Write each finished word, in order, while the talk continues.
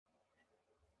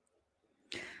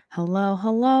Hello,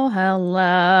 hello,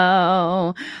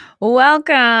 hello.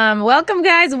 Welcome,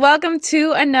 guys. Welcome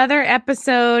to another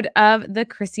episode of the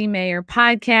Chrissie Mayr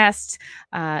podcast.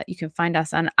 You can find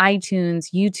us on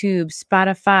iTunes, YouTube,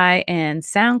 Spotify, and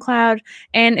SoundCloud.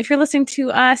 And if you're listening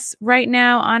to us right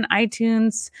now on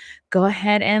iTunes, go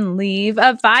ahead and leave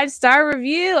a 5-star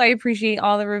review. I appreciate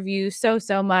all the reviews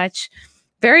so much.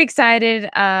 Very excited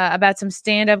about some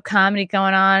stand-up comedy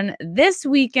going on this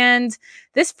weekend,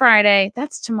 this Friday.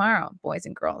 That's tomorrow, boys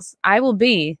and girls. I will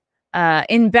be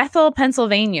in Bethel,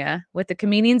 Pennsylvania with the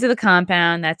comedians of the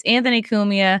compound. That's Anthony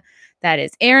Cumia. That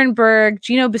is Aaron Berg,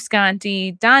 Gino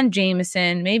Bisconti, Don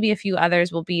Jameson. Maybe a few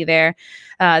others will be there.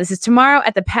 This is tomorrow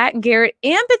at the Pat Garrett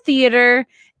Amphitheater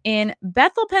in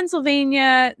Bethel,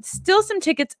 Pennsylvania. Still some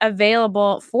tickets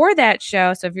available for that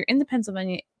show. So if you're in the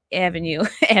Pennsylvania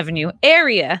Avenue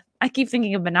area. I keep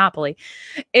thinking of Monopoly.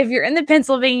 If you're in the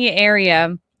Pennsylvania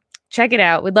area, check it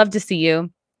out. We'd love to see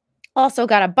you. Also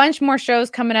got a bunch more shows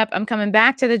coming up. I'm coming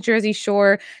back to the Jersey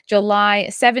Shore July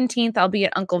 17th. I'll be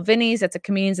at Uncle Vinny's. That's a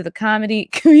Comedians of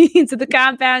the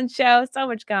Compound show. So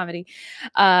much comedy.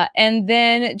 And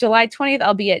then July 20th,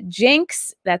 I'll be at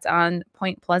Jenks. That's on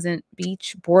Point Pleasant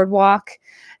Beach Boardwalk.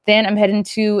 Then I'm heading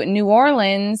to New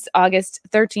Orleans August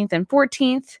 13th and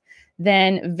 14th.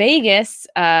 Then Vegas,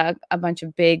 a bunch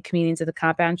of big Comedians of the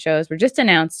Compound shows were just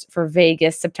announced for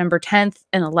Vegas, September 10th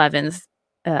and 11th.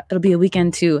 It'll be a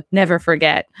weekend to never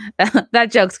forget.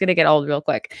 That joke's going to get old real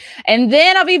quick. And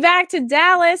then I'll be back to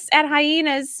Dallas at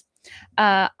Hyenas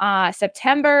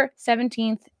September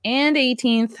 17th and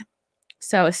 18th.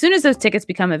 So as soon as those tickets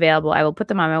become available, I will put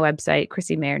them on my website,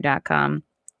 chrissiemayr.com.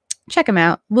 Check them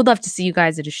out. We'd love to see you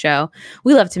guys at a show.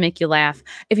 We love to make you laugh.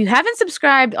 If you haven't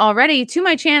subscribed already to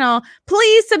my channel,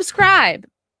 please subscribe.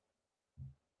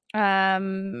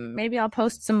 Maybe I'll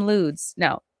post some lewds.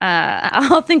 No,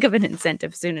 I'll think of an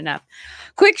incentive soon enough.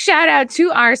 Quick shout out to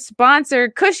our sponsor,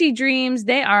 Cushy Dreams.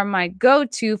 They are my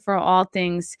go-to for all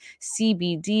things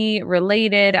CBD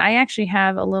related. I actually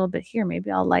have a little bit here. Maybe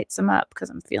I'll light some up because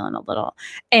I'm feeling a little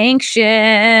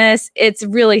anxious. It's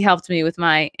really helped me with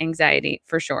my anxiety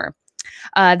for sure.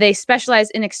 They specialize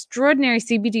in extraordinary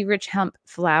CBD-rich hemp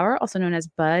flower, also known as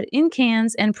bud, in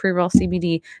cans and pre-roll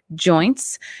CBD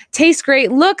joints. Tastes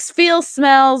great, looks, feels,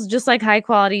 smells just like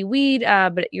high-quality weed,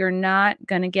 but you're not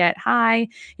going to get high.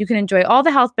 You can enjoy all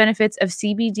the health benefits of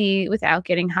CBD without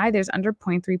getting high. There's under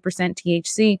 0.3%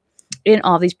 THC in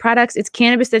all these products. It's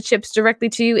cannabis that ships directly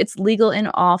to you. It's legal in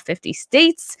all 50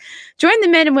 states. Join the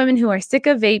men and women who are sick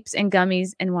of vapes and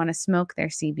gummies and want to smoke their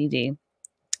CBD.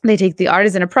 They take the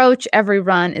artisan approach. Every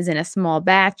run is in a small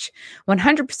batch,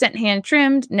 100% hand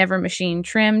trimmed, never machine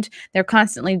trimmed. They're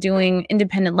constantly doing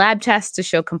independent lab tests to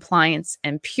show compliance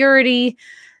and purity,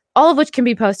 all of which can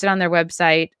be posted on their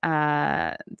website,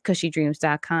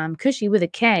 cushydreams.com. Cushy with a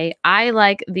K. I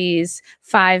like these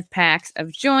 5 packs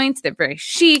of joints. They're very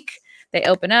chic. They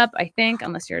open up, I think,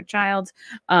 unless you're a child.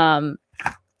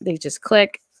 They just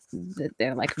click.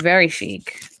 They're like very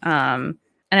chic.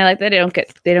 And I like that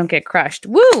they don't get crushed.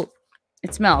 Woo!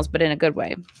 It smells, but in a good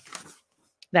way.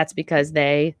 That's because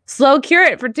they slow cure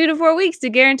it for 2 to 4 weeks to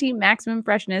guarantee maximum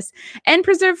freshness and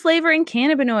preserve flavor in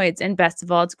cannabinoids. And best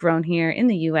of all, it's grown here in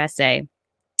the USA.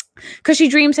 Cushy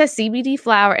Dreams has CBD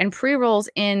flower and pre-rolls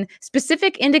in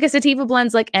specific indica sativa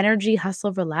blends like energy,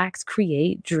 hustle, relax,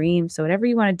 create, dream. So whatever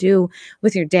you want to do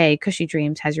with your day, Cushy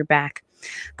Dreams has your back.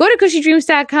 Go to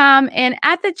cushydreams.com and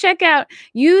at the checkout,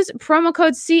 use promo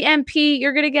code CMP.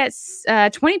 You're going to get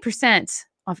 20%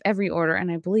 off every order. And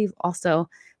I believe also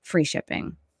free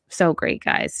shipping. So great,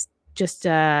 guys. Just,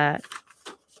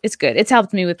 it's good. It's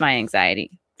helped me with my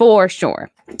anxiety for sure.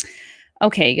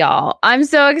 Okay, y'all. I'm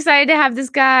so excited to have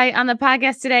this guy on the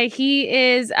podcast today. He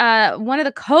is one of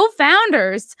the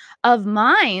co-founders of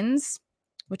Minds,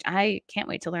 which I can't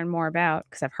wait to learn more about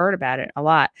because I've heard about it a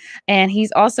lot. And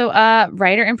he's also a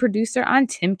writer and producer on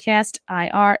TimCast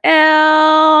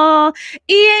IRL.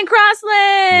 Ian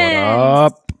Crossland. What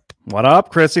up? What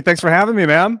up, Chrissy? Thanks for having me,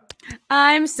 man.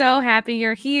 I'm so happy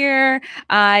you're here.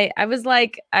 I was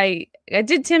like, I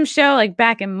did Tim's show like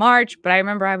back in March, but I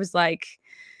remember I was like,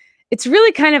 it's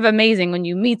really kind of amazing when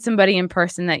you meet somebody in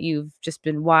person that you've just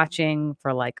been watching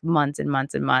for like months and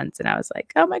months and months. And I was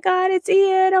like, oh my God, it's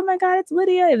Ian. Oh my God, it's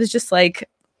Lydia. It was just like,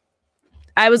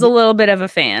 I was a little bit of a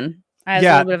fan. I was a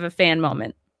little bit of a fan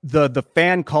moment. The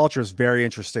fan culture is very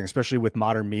interesting, especially with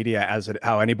modern media,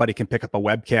 how anybody can pick up a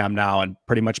webcam now and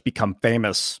pretty much become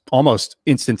famous almost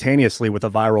instantaneously with a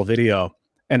viral video,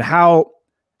 and how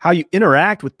you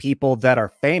interact with people that are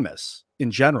famous in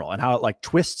general and how it like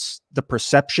twists the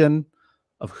perception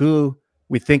of who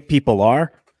we think people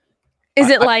are. Is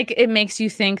it like it makes you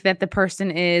think that the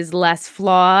person is less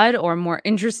flawed or more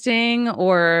interesting,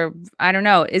 or I don't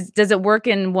know, does it work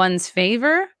in one's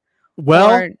favor?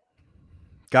 Well, Or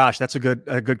gosh, that's a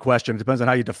good question. It depends on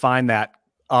how you define that.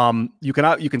 You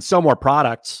can sell more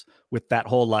products with that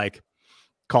whole like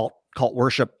cult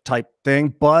worship type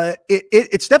thing, but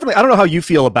it's definitely, I don't know how you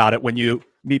feel about it when you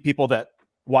meet people that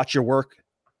watch your work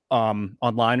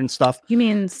online and stuff. You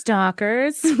mean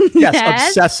stalkers? Yes,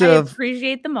 obsessive. I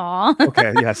appreciate them all.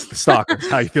 Okay, yes, the stalkers.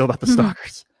 How you feel about the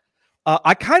stalkers?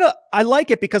 I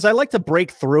like it because I like to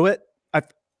break through it. I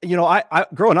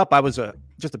growing up, I was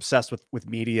just obsessed with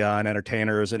media and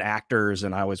entertainers and actors,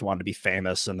 and I always wanted to be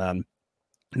famous. And then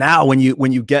now when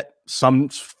you get some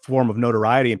form of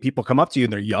notoriety and people come up to you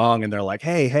and they're young and they're like,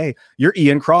 hey, you're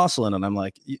Ian Crossland. And I'm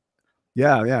like,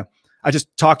 yeah. I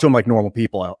just talk to them like normal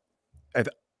people.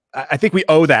 I think we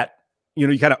owe that,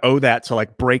 you kind of owe that to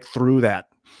like break through that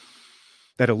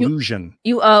illusion.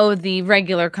 You owe the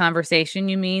regular conversation.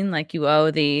 You mean like you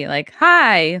owe the like,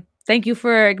 hi, thank you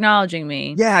for acknowledging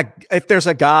me. Yeah. If there's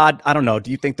a God, I don't know.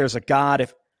 Do you think there's a God?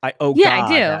 If I owe God, I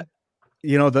do.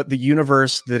 That, the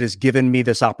universe that has given me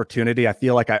this opportunity, I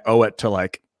feel like I owe it to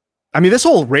like, I mean, this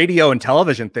whole radio and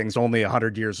television thing's only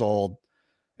 100 years old,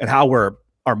 and how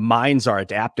our minds are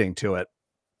adapting to it.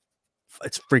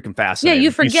 It's freaking fascinating. Yeah,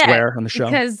 you forget. You swear on the show?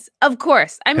 Because of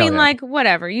course. I mean, yeah. like,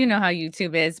 whatever. You know how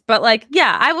YouTube is. But like,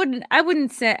 yeah, I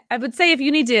would say if you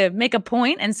need to make a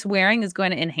point and swearing is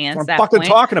going to enhance that fucking point.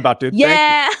 Talking about, dude.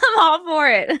 Yeah, I'm all for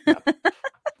it. Yeah.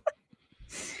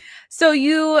 So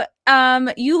you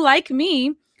like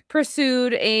me,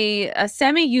 pursued a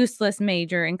semi-useless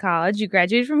major in college. You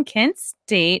graduated from Kent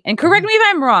State. And correct me if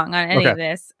I'm wrong on any of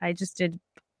this. I just did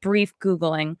brief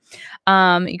Googling.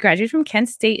 You graduated from Kent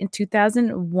State in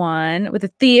 2001 with a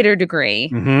theater degree.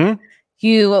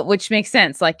 Which makes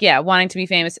sense. Like, yeah, wanting to be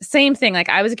famous. Same thing. Like,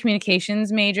 I was a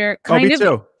communications major, kind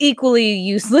of equally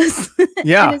useless in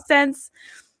a sense.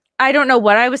 I don't know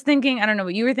what I was thinking. I don't know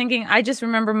what you were thinking. I just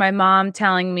remember my mom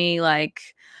telling me, like,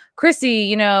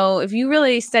 Chrissy, if you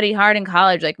really study hard in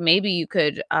college, like maybe you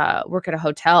could work at a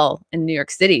hotel in New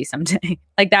York City someday.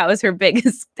 Like that was her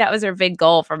big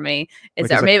goal for me.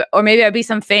 Maybe I'd be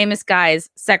some famous guy's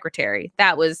secretary.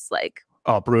 That was like,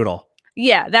 oh, brutal.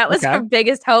 Yeah, that was her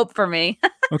biggest hope for me.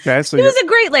 Okay, so she was a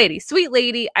great lady, sweet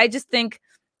lady. I don't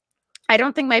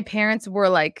think my parents were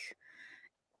like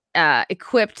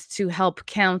equipped to help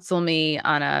counsel me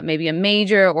on maybe a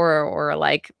major or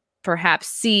like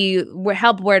perhaps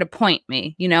help where to point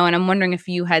me, and I'm wondering if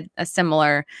you had a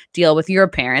similar deal with your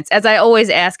parents, as I always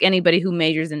ask anybody who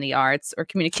majors in the arts or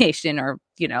communication or,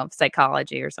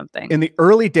 psychology or something. In the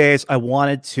early days, I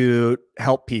wanted to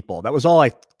help people. That was all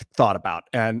I thought about.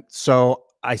 And so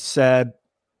I said,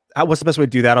 what's the best way to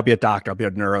do that? I'll be a doctor. I'll be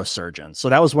a neurosurgeon. So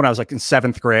that was when I was like in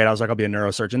 7th grade. I was like, I'll be a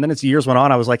neurosurgeon. Then as years went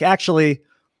on, I was like, actually,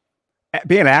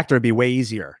 being an actor would be way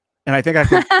easier. And I think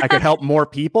I could help more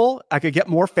people. I could get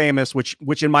more famous,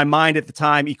 which in my mind at the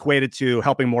time equated to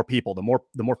helping more people. The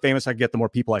more famous I get, the more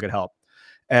people I could help.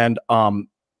 And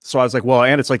so I was like, well,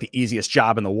 and it's like the easiest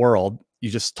job in the world. You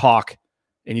just talk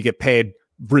and you get paid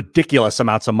ridiculous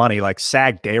amounts of money, like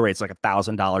SAG day rates, like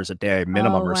 $1,000 a day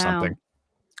minimum or something.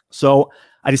 So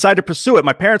I decided to pursue it.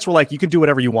 My parents were like, you can do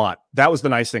whatever you want. That was the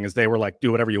nice thing, is they were like,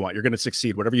 do whatever you want. You're going to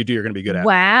succeed. Whatever you do, you're going to be good at.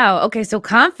 Wow. Okay. So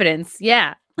confidence.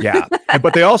 Yeah. Yeah.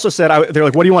 But they also said, they're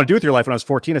like, what do you want to do with your life? When I was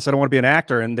 14, I said, I want to be an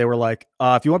actor. And they were like,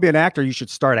 if you want to be an actor, you should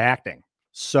start acting.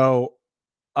 So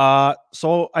I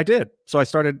did. So I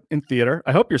started in theater.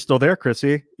 I hope you're still there,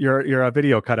 Chrissy. Your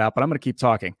video cut out, but I'm going to keep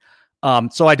talking.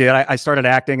 So I did. I started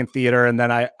acting in theater. And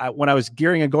then when I was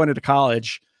gearing and going into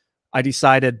college, I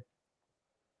decided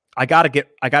I gotta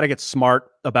get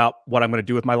smart about what I'm going to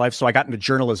do with my life. So I got into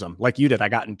journalism like you did. I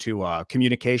got into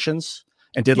communications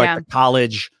and did like the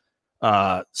college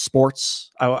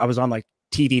sports. I was on like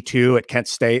TV2 at Kent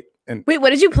State. And wait,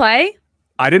 what did you play?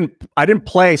 I didn't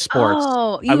play sports.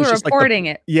 Oh, you were reporting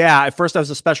it. Yeah. At first I was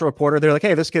a special reporter. They're like,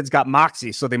 hey, this kid's got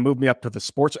moxie. So they moved me up to the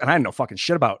sports, and I didn't know fucking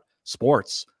shit about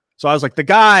sports. So I was like,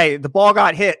 the ball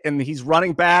got hit and he's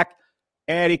running back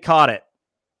and he caught it.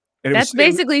 And that's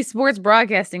basically sports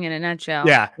broadcasting in a nutshell.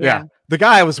 Yeah. The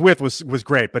guy I was with was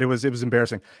great, but it was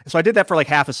embarrassing. So I did that for like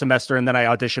half a semester, and then I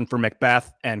auditioned for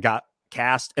Macbeth and got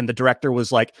cast. And the director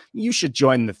was like, you should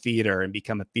join the theater and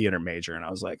become a theater major. And I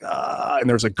was like, and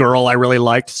there was a girl I really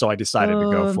liked, so I decided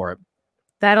to go for it.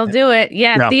 That'll do it.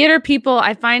 Yeah. Theater people,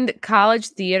 I find college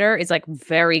theater is like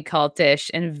very cultish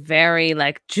and very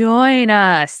like, join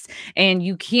us. And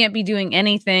you can't be doing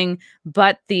anything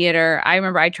but theater. I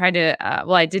remember I tried to,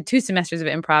 I did 2 semesters of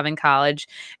improv in college,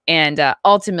 and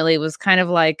ultimately it was kind of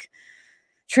like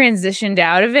transitioned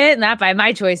out of it, not by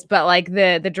my choice, but like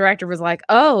the director was like,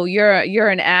 "Oh, you're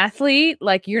an athlete,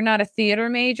 like you're not a theater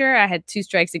major." I had 2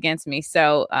 strikes against me,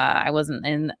 so I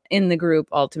wasn't in the group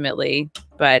ultimately.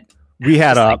 But we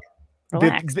had like,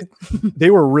 relaxed.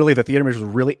 They were really, the theater majors were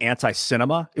really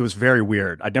anti-cinema. It was very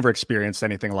weird. I'd never experienced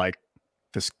anything like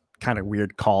this kind of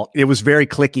weird call. It was very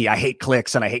clicky. I hate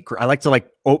clicks, and I like to like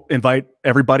invite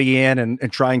everybody in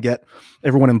and try and get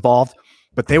everyone involved.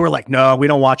 But they were like, no, we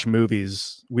don't watch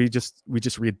movies. We just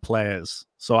read plays.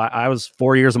 So I was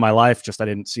 4 years of my life, I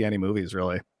didn't see any movies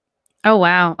really. Oh,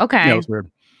 wow. Okay. Yeah, it was weird.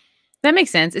 That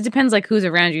makes sense. It depends like who's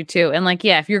around you too. And like,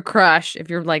 yeah, if your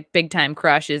like big time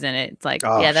crush is in it, it's like,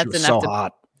 yeah, that's enough. So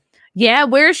hot. Yeah.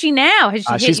 Where is she now? Has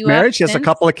she hit she's you married. up She has a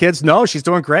couple of kids. No, she's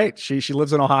doing great. She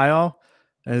lives in Ohio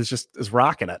and is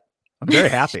rocking it. I'm very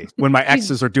happy when my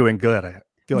exes are doing good. I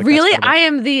feel like really, I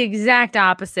am the exact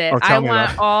opposite. I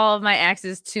want all of my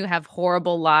exes to have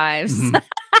horrible lives. Mm-hmm.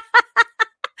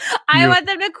 I want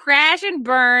them to crash and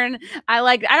burn. I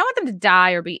don't want them to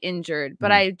die or be injured,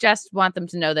 but I just want them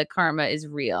to know that karma is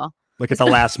real. Like at the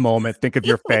last moment, think of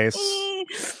your face.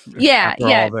 Yeah.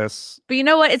 All this. But you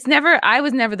know what? I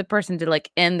was never the person to like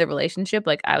end the relationship.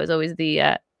 Like I was always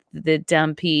the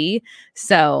dumpy.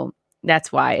 So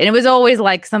that's why. And it was always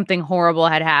like something horrible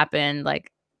had happened.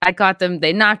 Like I caught them,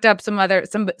 they knocked up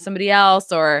somebody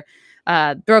else, or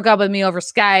broke up with me over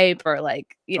Skype, or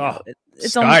like, you know,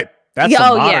 it's Skype. That's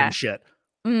some modern shit.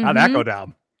 Mm-hmm. How'd that go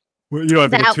down? Well, you don't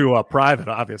have to get too private,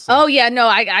 obviously. Oh yeah, no,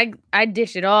 I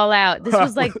dish it all out. This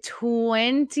was like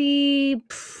 20.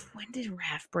 When did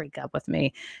Raph break up with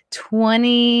me?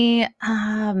 20.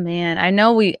 Oh man,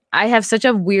 I have such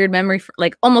a weird memory for,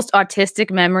 like almost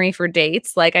autistic memory for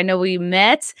dates. Like I know we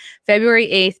met February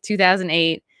 8th,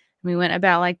 2008. We went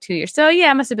about like 2 years. So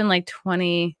yeah, it must have been like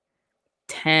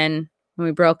 2010 when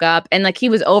we broke up. And like he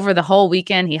was over the whole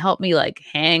weekend. He helped me like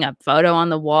hang a photo on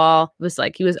the wall. It was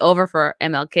like he was over for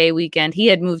MLK weekend. He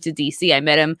had moved to DC. I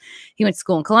met him. He went to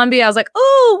school in Columbia. I was like,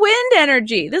 oh, wind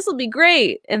energy. This will be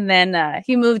great. And then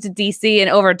he moved to DC, and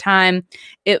over time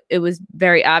it was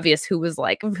very obvious who was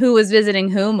visiting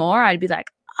who more. I'd be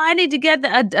like, I need to get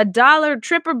a $1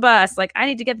 tripper bus. Like I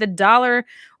need to get the $1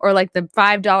 or like the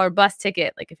 $5 bus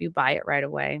ticket. Like if you buy it right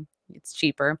away, it's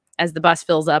cheaper. As the bus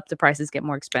fills up, the prices get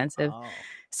more expensive. Oh.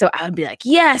 So I would be like,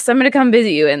 yes, I'm going to come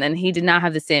visit you. And then he did not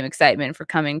have the same excitement for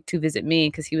coming to visit me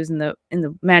because he was in the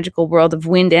magical world of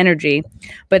wind energy.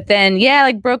 But then, yeah,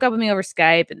 like broke up with me over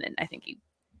Skype. And then I think he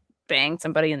banged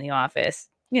somebody in the office,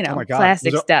 you know,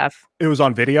 classic stuff. It was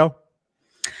on video?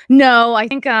 No, I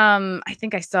think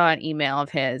I saw an email of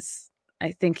his.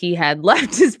 I think he had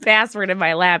left his password in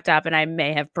my laptop, and I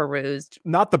may have perused.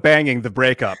 Not the banging, the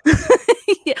breakup.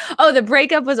 Oh, the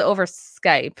breakup was over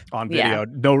Skype on video. Yeah.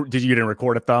 No, you didn't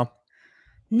record it though?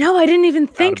 No, I didn't even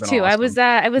think to. Awesome. I was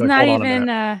like, not even.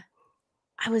 I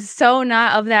was so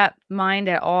not of that mind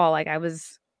at all. Like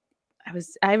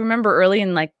I remember early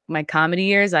in like my comedy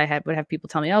years, would have people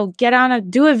tell me, "Oh,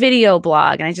 do a video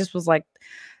blog," and I just was like,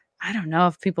 I don't know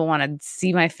if people want to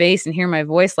see my face and hear my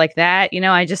voice like that. You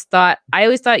know, I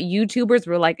always thought YouTubers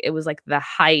were like, it was like the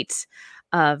height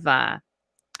of, I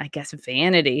guess,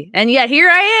 vanity. And yet here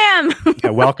I am.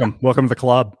 Yeah, welcome to the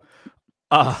club.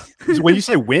 When you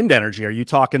say wind energy, are you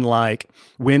talking like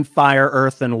wind, fire,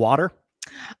 earth, and water?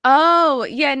 Oh,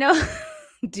 yeah, no.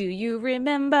 Do you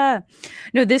remember?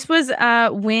 No, this was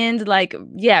wind, like,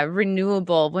 yeah,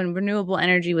 renewable, when renewable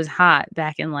energy was hot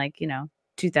back in like,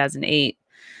 2008.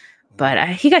 But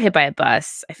he got hit by a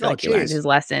bus. I feel like he learned his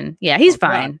lesson. Yeah, he's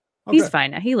fine. Okay. He's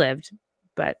fine now. He lived,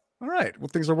 but all right. Well,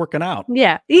 things are working out.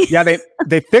 Yeah. Yeah.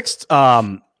 They fixed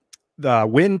the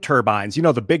wind turbines. You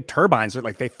know, the big turbines are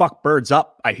like, they fuck birds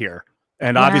up, I hear.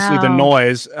 And obviously the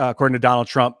noise, according to Donald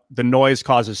Trump, the noise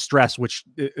causes stress, which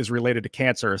is related to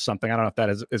cancer or something. I don't know if that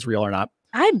is real or not.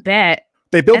 I bet.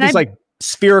 They build these like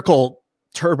spherical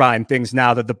turbine things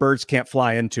now that the birds can't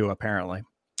fly into, apparently.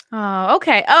 Oh,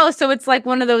 okay. Oh, so it's like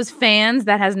one of those fans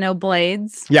that has no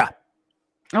blades. Yeah.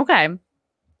 Okay.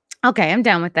 Okay, I'm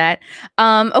down with that.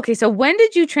 Okay, so when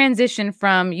did you transition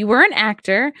from, you were an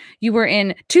actor, you were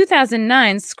in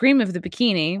 2009 Scream of the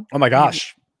Bikini. Oh my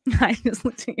gosh. I just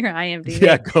looked at your IMDb.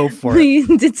 Yeah, go for it.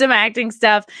 You did some acting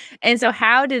stuff. And so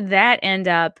how did that end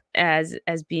up as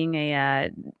being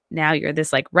now you're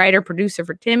this like writer producer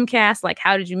for TimCast? Like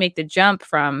how did you make the jump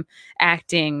from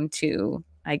acting to,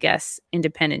 I guess,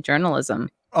 independent journalism?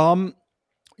 I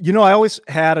always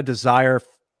had a desire.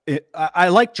 I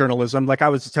like journalism. Like I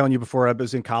was telling you before, I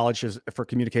was in college for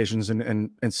communications and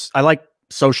I like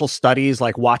social studies,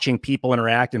 like watching people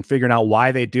interact and figuring out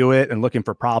why they do it and looking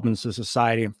for problems in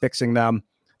society and fixing them.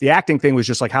 The acting thing was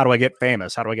just like, how do I get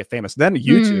famous? How do I get famous? Then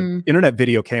YouTube, internet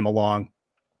video came along.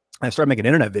 I started making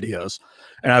internet videos,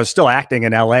 and I was still acting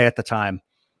in LA at the time,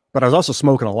 but I was also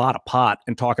smoking a lot of pot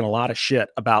and talking a lot of shit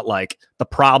about like the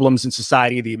problems in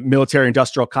society, the military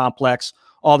industrial complex,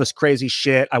 all this crazy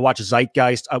shit. I watched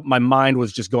Zeitgeist. My mind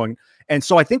was just going. And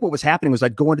so I think what was happening was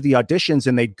I'd go into the auditions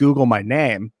and they'd Google my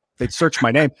name. They'd search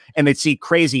my name and they'd see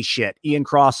crazy shit. Ian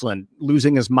Crossland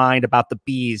losing his mind about the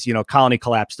bees, you know, colony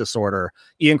collapse disorder.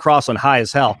 Ian Crossland high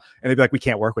as hell. And they'd be like, we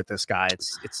can't work with this guy.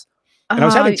 And I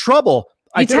was having trouble.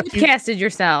 You TimCasted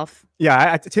yourself.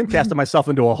 Yeah, I TimCasted myself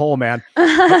into a hole, man.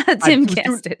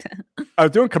 TimCasted. I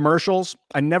was doing commercials.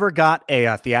 I never got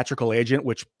a theatrical agent,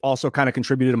 which also kind of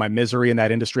contributed to my misery in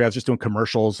that industry. I was just doing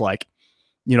commercials like,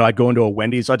 you know, I'd go into a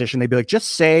Wendy's audition. They'd be like, just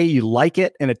say you like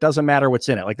it and it doesn't matter what's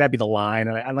in it. Like, that'd be the line.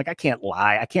 And I'm like, I can't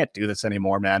lie. I can't do this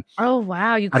anymore, man. Oh,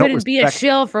 wow. You couldn't be a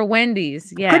shill for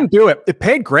Wendy's. Yeah. I couldn't do it. It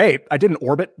paid great. I did an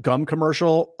Orbit gum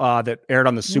commercial that aired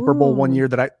on the Super Bowl one year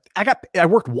that I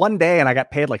worked one day and I got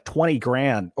paid like 20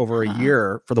 grand over a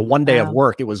year for the one day of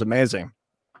work. It was amazing.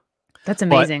 That's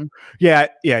amazing.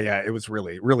 But yeah. It was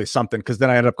really, really something. Because then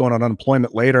I ended up going on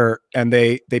unemployment later, and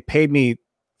they paid me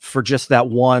for just that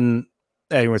one.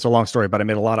 Anyway, it's a long story, but I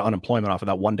made a lot of unemployment off of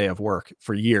that one day of work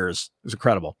for years. It was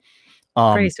incredible.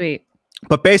 Pretty sweet.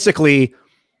 But basically,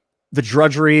 the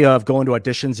drudgery of going to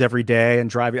auditions every day and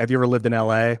driving. Have you ever lived in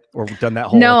LA or done that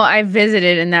whole? No, I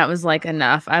visited, and that was like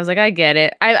enough. I was like, I get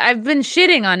it. I've been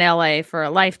shitting on LA for a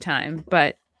lifetime,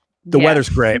 but the weather's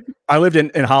great. I lived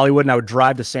in Hollywood, and I would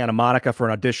drive to Santa Monica for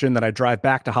an audition. Then I'd drive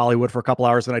back to Hollywood for a couple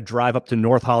hours. Then I'd drive up to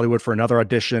North Hollywood for another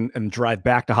audition and drive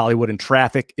back to Hollywood in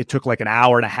traffic. It took like an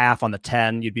hour and a half on the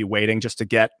 10. You'd be waiting just to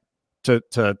get to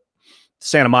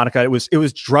Santa Monica. It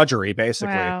was drudgery,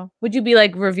 basically. Wow. Would you be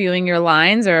like reviewing your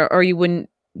lines, or you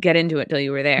wouldn't get into it till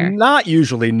you were there? Not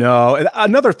usually, no.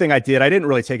 Another thing I didn't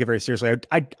really take it very seriously.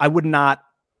 I would not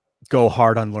go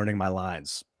hard on learning my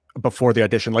lines before the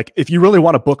audition. Like, if you really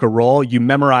want to book a role, you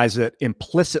memorize it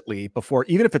implicitly before,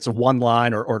 even if it's a one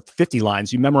line or 50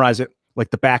 lines, you memorize it like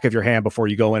the back of your hand before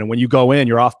you go in. And when you go in,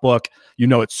 you're off book, you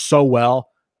know it so well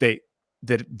they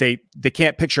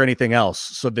can't picture anything else,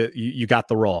 so that you got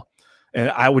the role. And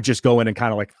I would just go in and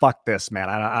kind of like, fuck this, man.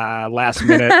 I last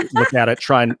minute look at it,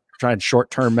 try and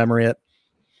short-term memory it.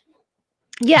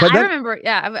 Yeah, I remember.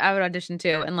 Yeah, I would audition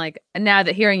too. And like, now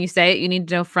that hearing you say it, you need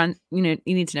to know you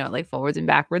need to know it like forwards and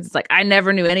backwards. It's like, I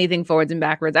never knew anything forwards and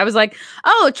backwards. I was like,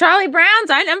 oh, Charlie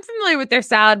Brown's, I'm familiar with their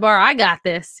salad bar. I got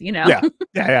this, you know?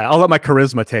 Yeah. I'll let my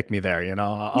charisma take me there. You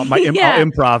know, I'll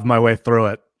improv my way through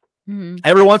it.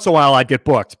 Every once in a while I'd get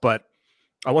booked, but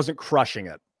I wasn't crushing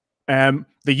it. And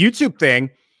the YouTube thing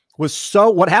was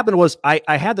what happened was I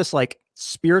had this like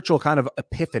spiritual kind of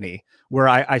epiphany where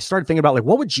I started thinking about like,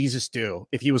 what would Jesus do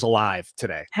if he was alive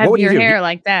today? Have your hair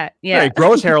like that. Yeah. He'd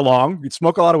grow his hair long. He'd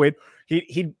smoke a lot of weed.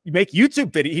 He'd make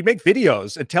YouTube videos. He'd make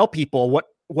videos and tell people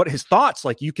what his thoughts,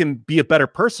 like, you can be a better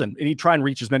person. And he'd try and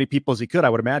reach as many people as he could, I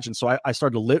would imagine. So I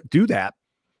started to do that.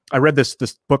 I read this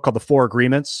book called The Four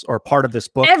Agreements, or part of this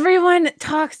book. Everyone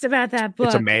talks about that book.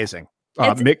 It's amazing.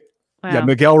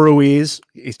 Miguel Ruiz,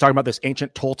 he's talking about this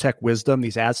ancient Toltec wisdom,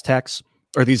 these Aztecs,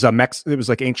 or these it was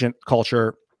like ancient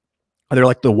culture. They're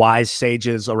like the wise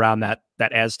sages around that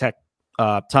Aztec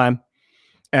time.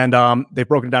 And they've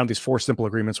broken down these 4 simple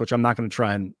agreements, which I'm not going to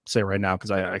try and say right now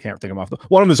because I can't think of them off.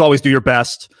 One of them is always do your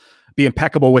best. Be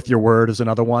impeccable with your word is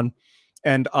another one.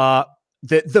 And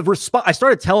the response, I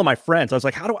started telling my friends, I was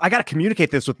like, I got to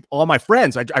communicate this with all my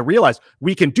friends. I realized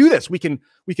we can do this. We can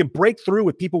break through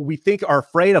with people we think are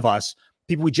afraid of us,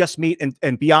 people we just meet,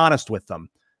 and be honest with them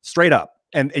straight up.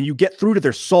 And you get through to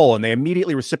their soul, and they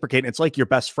immediately reciprocate. And it's like your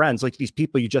best friends, like these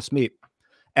people you just meet.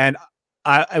 And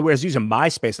I was using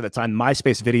MySpace at the time.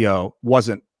 MySpace video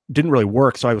didn't really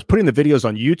work. So I was putting the videos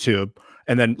on YouTube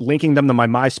and then linking them to my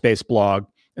MySpace blog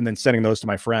and then sending those to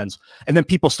my friends. And then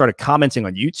people started commenting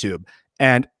on YouTube,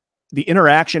 and the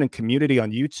interaction and community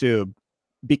on YouTube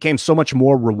became so much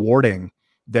more rewarding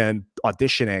than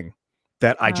auditioning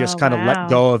that I just kind of let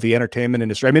go of the entertainment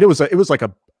industry. I mean, it was like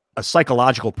a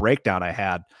psychological breakdown I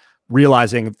had,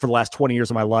 realizing for the last 20 years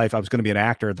of my life I was going to be an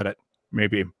actor, that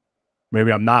maybe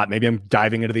I'm not. Maybe I'm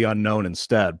diving into the unknown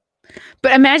instead.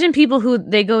 But imagine people who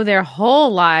they go their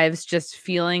whole lives just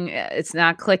feeling it's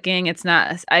not clicking. It's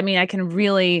not. I mean, I can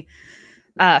really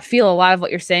feel a lot of what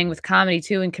you're saying with comedy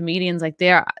too, and comedians. Like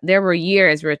there were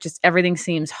years where it just everything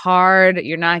seems hard.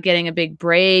 You're not getting a big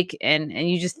break, and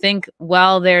you just think,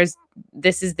 well,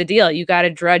 this is the deal. You got to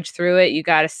drudge through it. You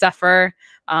got to suffer.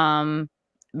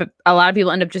 But a lot of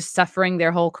people end up just suffering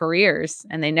their whole careers,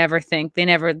 and they never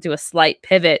do a slight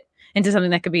pivot into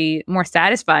something that could be more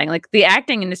satisfying. Like the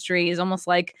acting industry is almost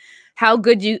like how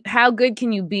good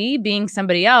can you be being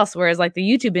somebody else? Whereas like the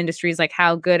YouTube industry is like,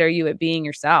 how good are you at being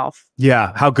yourself?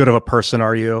 Yeah. How good of a person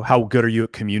are you? How good are you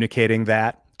at communicating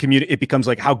that? It becomes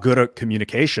like, how good at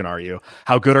communication are you?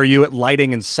 How good are you at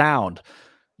lighting and sound?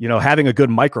 You know, having a good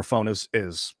microphone is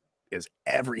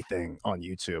everything on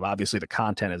YouTube. Obviously the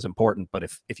content is important, but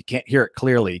if you can't hear it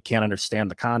clearly, you can't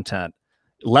understand the content.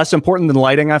 Less important than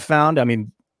lighting, I found. I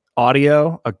mean,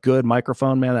 audio, a good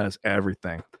microphone, man, that is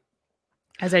everything.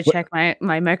 As I check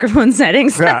my microphone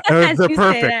settings. Yeah, they're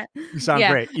perfect. You sound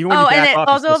great. And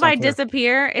also if I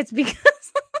disappear, it's because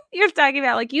you're talking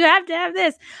about like, you have to have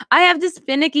this. I have this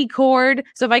finicky cord.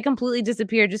 So if I completely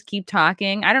disappear, just keep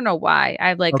talking. I don't know why.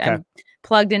 I'm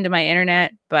plugged into my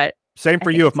internet, but same for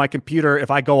you.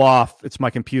 If I go off, it's my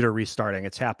computer restarting.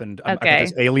 It's happened. I got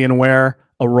this Alienware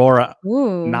Aurora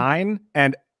 9,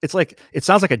 and it's like, it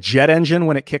sounds like a jet engine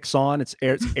when it kicks on. It's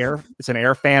air. It's an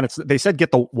air fan. They said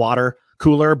get the water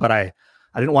cooler, but I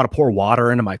didn't want to pour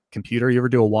water into my computer. You ever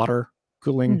do a water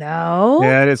cooling? No.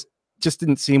 Yeah, it is. Just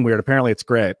didn't seem weird. Apparently it's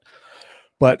great.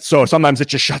 But so sometimes it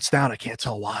just shuts down. I can't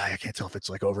tell why. I can't tell if it's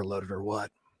like overloaded or what.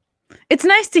 It's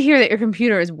nice to hear that your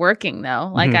computer is working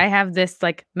though. Like I have this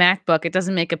like MacBook. It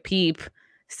doesn't make a peep.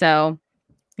 So,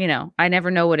 you know, I never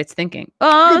know what it's thinking.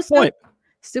 Oh,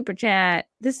 super chat.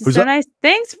 This is so nice.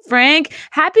 Thanks, Frank.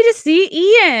 Happy to see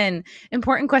Ian.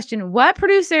 Important question. What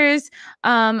producers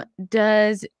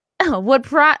does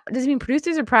he mean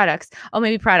producers or products? Oh,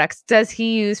 maybe products. Does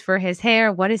he use for his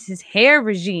hair? What is his hair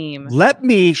regime? Let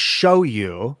me show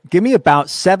you. Give me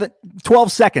about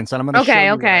 12 seconds and I'm going to show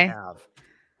you what I have.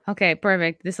 Okay,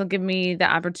 perfect. This will give me the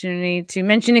opportunity to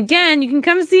mention again, you can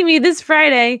come see me this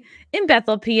Friday in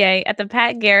Bethel, PA at the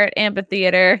Pat Garrett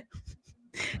Amphitheater.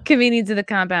 Convenience of the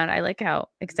compound. I like how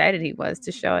excited he was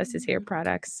to show us his hair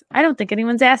products. I don't think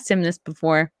anyone's asked him this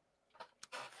before.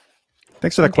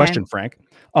 Thanks for that question, Frank.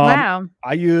 Wow.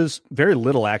 I use very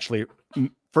little, actually.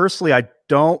 Firstly, I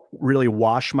don't really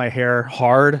wash my hair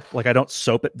hard. Like I don't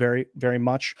soap it very, very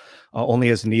much, only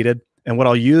as needed. And what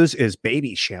I'll use is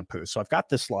baby shampoo. So I've got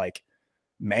this like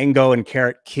mango and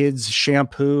carrot kids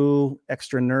shampoo,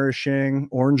 extra nourishing,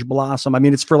 orange blossom. I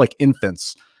mean, it's for like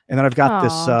infants. And then I've got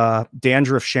this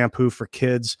dandruff shampoo for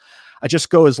kids. I just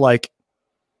go as like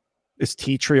this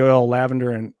tea tree oil,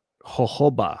 lavender, and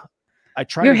jojoba.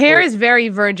 Your hair is very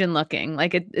virgin looking.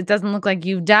 Like it doesn't look like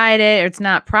you've dyed it or it's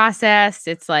not processed.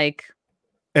 It's like.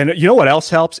 And you know what else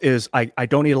helps is I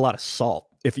don't eat a lot of salt.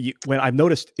 I've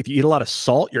noticed if you eat a lot of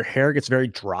salt, your hair gets very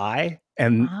dry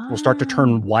and will start to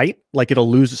turn white. Like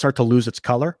start to lose its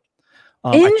color.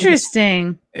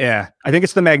 Interesting. I think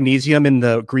it's the magnesium in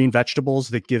the green vegetables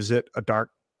that gives it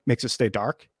makes it stay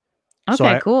dark.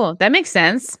 Okay, cool. That makes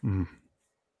sense.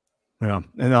 Yeah.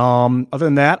 And other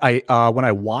than that, when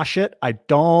I wash it, I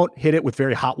don't hit it with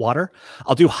very hot water.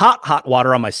 I'll do hot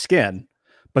water on my skin.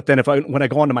 But then when I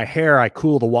go onto my hair, I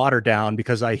cool the water down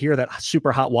because I hear that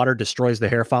super hot water destroys the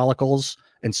hair follicles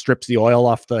and strips the oil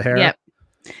off the hair. Yep.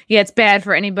 Yeah, it's bad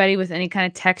for anybody with any kind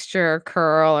of texture or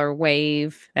curl or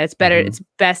wave. It's better. It's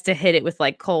best to hit it with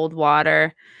like cold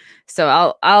water. So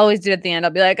I'll always do it at the end.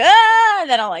 I'll be like, and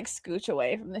then I'll like scooch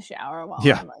away from the shower while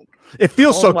I'm like. It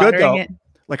feels so good though.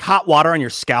 Like hot water on your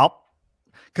scalp.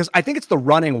 Because I think it's the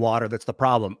running water that's the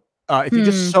problem. If you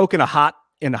just soak in a hot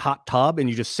tub and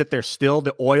you just sit there still,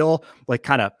 the oil like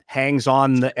kind of hangs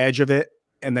on the edge of it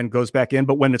and then goes back in.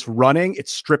 But when it's running, it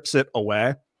strips it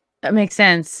away. That makes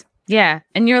sense. Yeah.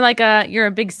 And you're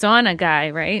a big sauna guy,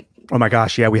 right? Oh my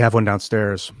gosh. Yeah. We have one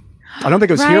downstairs. I don't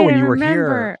think it was here when you were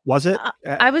here. Was it?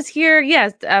 I was here.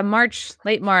 Yes.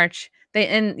 Late March.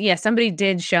 Somebody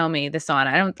did show me the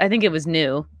sauna. I think it was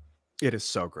new. It is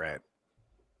so great.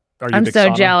 I'm so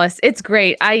jealous. It's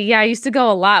great. I used to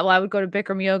go a lot. Well, I would go to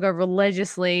Bikram yoga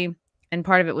religiously. And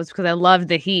part of it was because I loved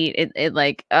the heat.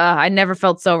 I never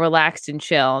felt so relaxed and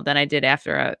chill than I did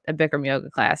after a Bikram yoga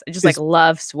class. I just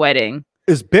love sweating.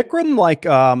 Is Bikram like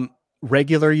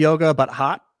regular yoga, but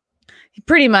hot?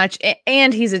 Pretty much.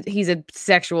 And he's a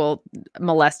sexual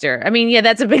molester. I mean, yeah,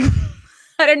 that's a big,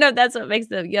 I don't know if that's what makes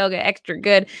the yoga extra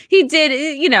good. He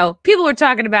did, people were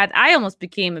talking about, I almost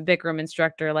became a Bikram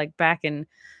instructor like back in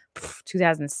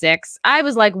 2006. I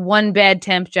was like one bad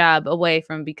temp job away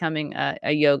from becoming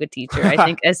a yoga teacher. I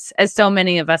think as so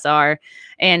many of us are.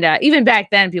 And even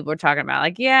back then people were talking about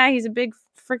like, yeah, he's a big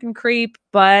freaking creep,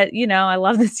 but I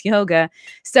love this yoga.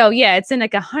 So yeah, it's in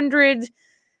like 100+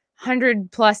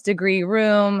 degree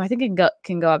room. I think it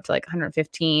can go up to like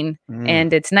 115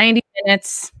 and it's 90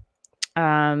 minutes.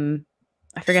 I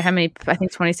forget how many, I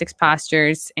think 26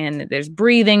 postures and there's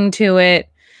breathing to it.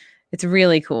 It's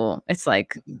really cool. It's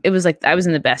like, it was like I was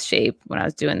in the best shape when I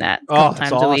was doing that a couple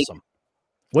times a week.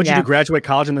 What'd you do? Graduate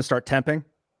college and then start temping?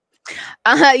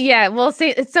 Yeah. Well,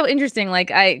 see, it's so interesting.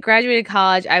 Like, I graduated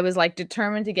college. I was like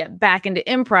determined to get back into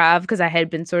improv because I had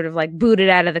been sort of like booted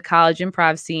out of the college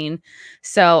improv scene.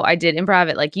 So I did improv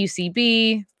at like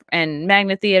UCB and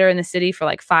Magnet Theater in the city for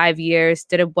like 5 years,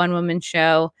 did a one-woman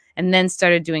show, and then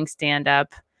started doing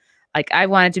stand-up. Like, I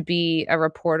wanted to be a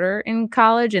reporter in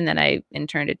college, and then I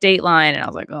interned at Dateline, and I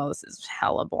was like, oh, this is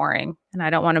hella boring. And I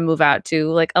don't want to move out to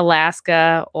like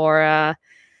Alaska or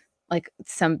like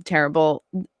some terrible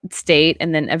state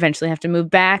and then eventually have to move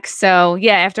back. So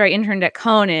yeah, after I interned at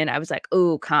Conan, I was like,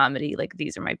 oh, comedy, like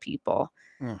these are my people.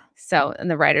 So, and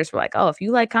the writers were like, oh, if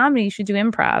you like comedy, you should do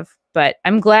improv. But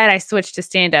I'm glad I switched to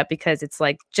stand-up because it's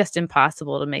like just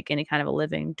impossible to make any kind of a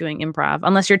living doing improv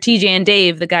unless you're TJ and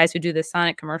Dave, the guys who do the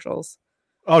Sonic commercials.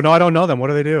 Oh no, I don't know them. What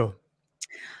do they do?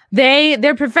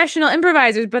 They're professional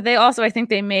improvisers, but they also, I think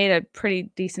they made a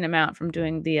pretty decent amount from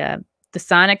doing the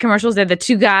Sonic commercials. They're the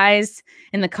two guys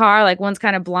in the car, like one's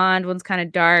kind of blonde, one's kind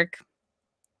of dark.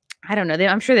 I don't know.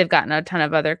 I'm sure they've gotten a ton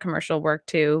of other commercial work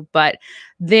too, but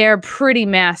they're pretty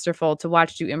masterful to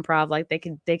watch do improv. Like they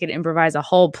could improvise a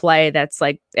whole play that's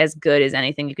like as good as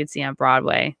anything you could see on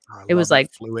Broadway. It was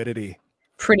like fluidity,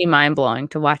 pretty mind blowing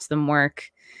to watch them work.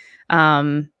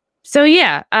 So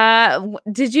yeah,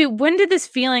 when did this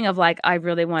feeling of like, I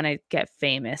really want to get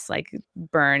famous, like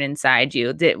burn inside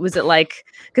you? Was it like,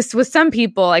 because with some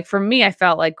people, like for me, I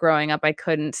felt like growing up, I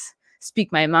couldn't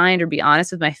speak my mind or be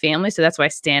honest with my family. So that's why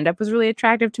stand-up was really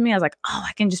attractive to me. I was like, oh,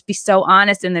 I can just be so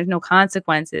honest and there's no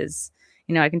consequences.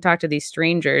 You know, I can talk to these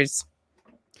strangers.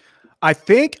 I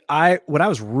think when I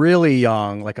was really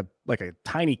young, like a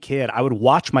tiny kid, I would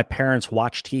watch my parents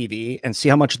watch TV and see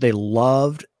how much they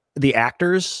loved the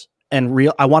actors. And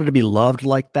I wanted to be loved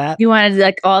like that. You wanted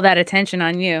like all that attention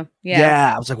on you. Yeah.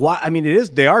 Yeah. I was like, why? I mean,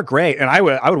 they are great. And I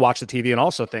would watch the TV and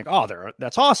also think, oh,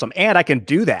 that's awesome. And I can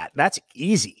do that. That's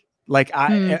easy. Like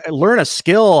I learn a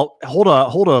skill, hold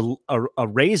a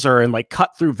razor and like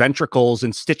cut through ventricles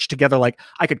and stitch together. Like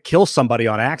I could kill somebody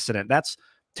on accident. That's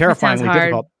terrifyingly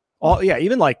difficult.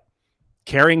 Even like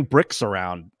carrying bricks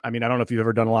around. I mean, I don't know if you've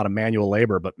ever done a lot of manual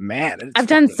labor, but man, I've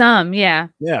done some. Yeah.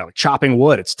 Yeah. Like chopping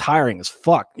wood. It's tiring as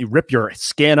fuck. You rip your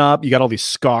skin up. You got all these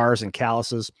scars and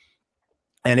calluses.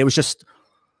 And it was just,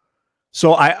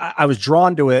 so I was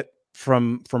drawn to it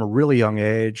from a really young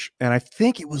age. And I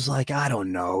think it was like, I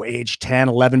don't know, age 10,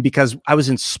 11, because I was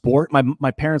in sport.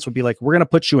 My parents would be like, we're going to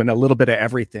put you in a little bit of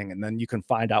everything. And then you can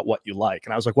find out what you like.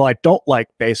 And I was like, well, I don't like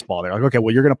baseball. They're like, okay,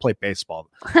 well, you're going to play baseball.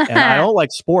 And I don't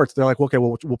like sports. They're like, okay,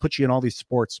 well, we'll put you in all these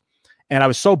sports. And I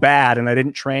was so bad and I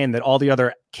didn't train that all the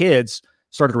other kids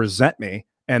started to resent me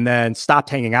and then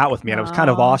stopped hanging out with me. And I was kind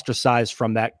of ostracized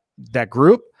from that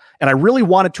group. And I really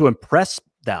wanted to impress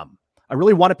them. I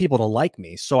really wanted people to like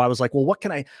me. So I was like, well, what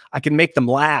can I can make them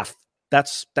laugh.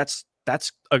 That's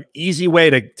an easy way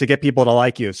to get people to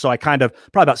like you. So I kind of,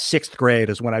 probably about 6th grade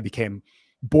is when I became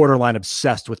borderline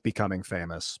obsessed with becoming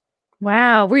famous.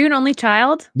 Wow. Were you an only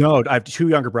child? No, I have 2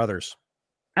 younger brothers.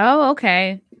 Oh,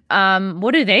 okay.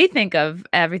 What do they think of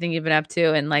everything you've been up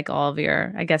to and like all of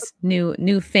your, I guess,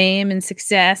 new fame and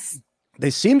success? They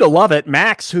seem to love it.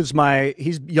 Max, he's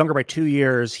younger by 2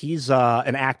 years. He's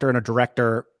an actor and a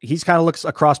director. He's kind of looks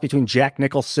a cross between Jack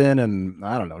Nicholson and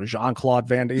I don't know, Jean-Claude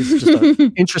Van Damme. He's just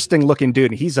an interesting looking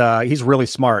dude. He's really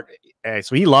smart.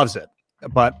 So he loves it.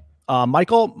 But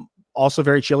Michael, also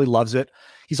very chill. He loves it.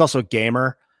 He's also a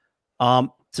gamer.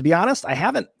 To be honest, I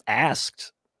haven't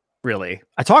asked really.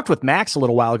 I talked with Max a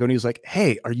little while ago and he was like,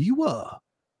 hey, are you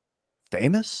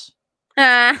famous?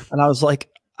 And I was like,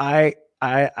 I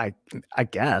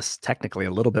guess technically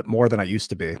a little bit more than I used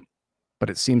to be, but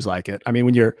it seems like it. I mean,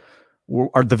 when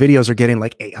the videos are getting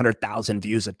like 800,000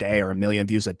 views a day or 1 million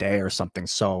views a day or something.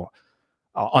 So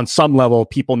on some level,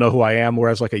 people know who I am.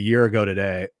 Whereas like a year ago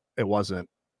today, it wasn't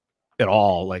at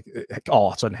all. Like it all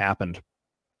of a sudden happened.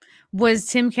 Was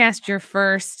TimCast your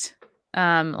first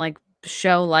like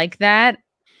show like that,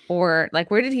 or like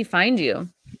where did he find you?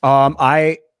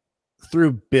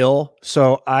 Through Bill.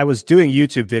 So I was doing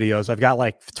YouTube videos. I've got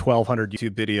like 1,200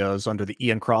 YouTube videos under the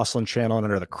Ian Crossland channel and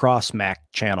under the Crossmac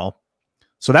channel.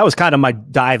 So that was kind of my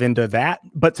dive into that.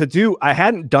 But I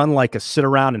hadn't done like a sit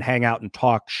around and hang out and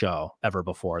talk show ever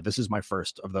before. This is my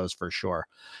first of those for sure.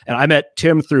 And I met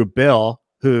Tim through Bill,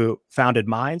 who founded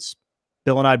Minds.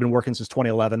 Bill and I had been working since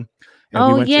 2011.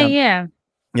 And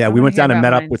Yeah, we went down and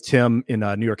met up with Tim in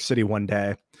New York City one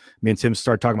day. Me and Tim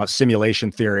started talking about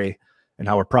simulation theory and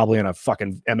how we're probably in a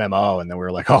fucking MMO. And then we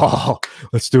were like, oh,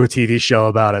 let's do a TV show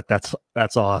about it.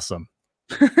 That's awesome.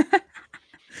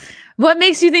 What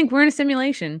makes you think we're in a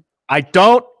simulation? I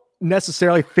don't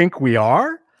necessarily think we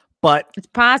are, but It's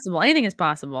possible. Anything is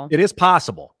possible. it is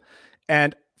possible.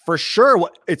 And for sure,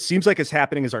 what it seems like is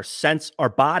happening is our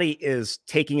body is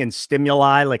taking in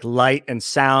stimuli like light and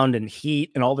sound and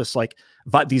heat and all this, like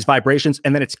these vibrations,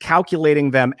 and then it's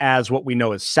calculating them as what we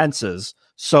know as senses.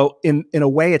 So in a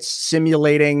way, it's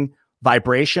simulating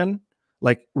vibration.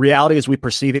 Like reality as we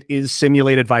perceive it is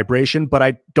simulated vibration, but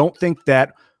I don't think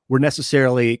that we're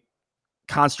necessarily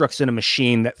constructs in a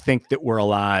machine that think that we're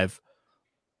alive.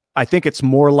 I think it's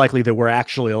more likely that we're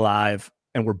actually alive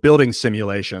and we're building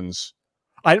simulations.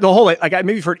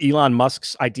 Maybe you've heard Elon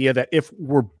Musk's idea that if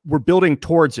we're building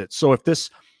towards it. So if this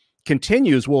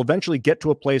continues, we'll eventually get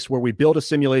to a place where we build a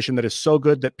simulation that is so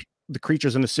good that the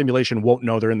creatures in the simulation won't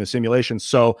know they're in the simulation.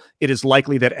 So it is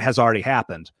likely that it has already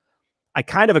happened. I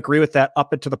kind of agree with that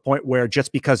up to the point where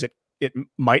just because it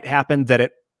might happen that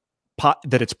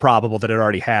it's probable that it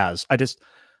already has.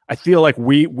 I feel like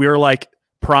we're like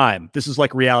Prime. This is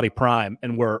like reality Prime,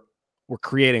 and we're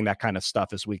creating that kind of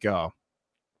stuff as we go.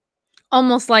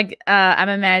 Almost like I'm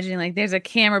imagining like there's a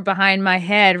camera behind my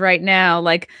head right now,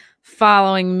 like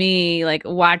following me, like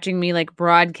watching me like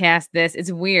broadcast this.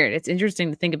 It's weird. It's interesting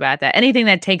to think about that. Anything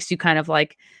that takes you kind of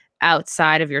like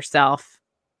outside of yourself,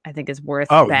 I think is worth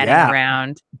batting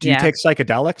around. Do you take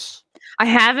psychedelics? I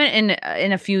haven't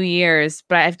in a few years,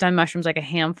 but I've done mushrooms like a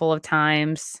handful of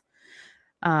times.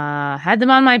 Had them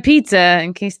on my pizza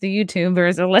in case the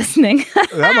YouTubers are listening.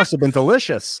 That must have been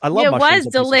delicious. I love mushrooms. It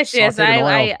was delicious.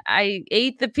 I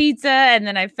ate the pizza and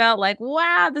then I felt like,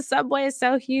 wow, the Subway is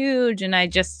so huge. And I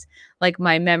just like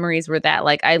my memories were that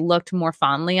like I looked more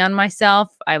fondly on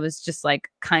myself. I was just like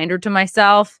kinder to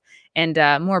myself and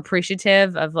more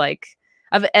appreciative of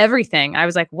everything. I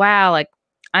was like, wow, like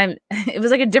it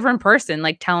was like a different person,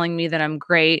 like telling me that I'm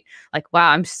great. Like,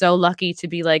 wow, I'm so lucky to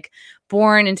be like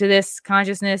born into this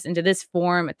consciousness, into this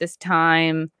form at this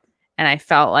time. And I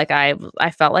felt like I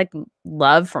felt like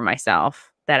love for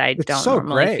myself that I don't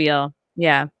normally feel.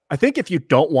 Yeah. I think if you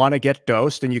don't want to get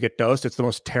dosed and you get dosed, it's the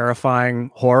most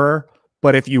terrifying horror.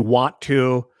 But if you want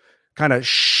to kind of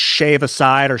shave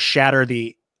aside or shatter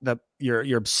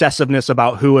your obsessiveness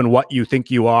about who and what you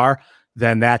think you are,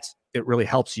 then it really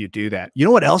helps you do that. You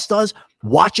know what else does?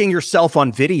 Watching yourself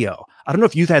on video. I don't know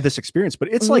if you've had this experience, but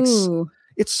it's like,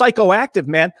 it's psychoactive,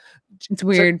 man. It's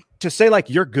weird to say like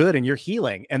you're good and you're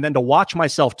healing. And then to watch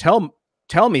myself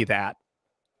tell me that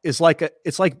is like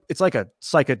it's like a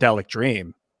psychedelic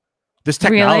dream. This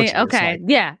technology. Really? Okay.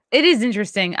 Yeah, it is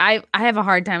interesting. I have a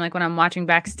hard time. Like when I'm watching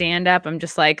back stand up, I'm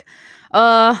just like,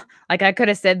 like I could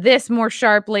have said this more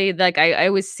sharply. Like I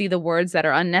always see the words that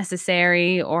are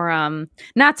unnecessary or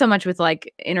not so much with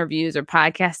like interviews or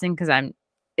podcasting. Cause I don't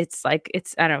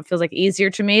know, it feels like easier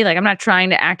to me. Like I'm not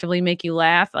trying to actively make you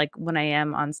laugh like when I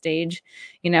am on stage,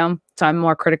 so I'm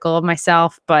more critical of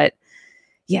myself, but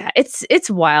yeah, it's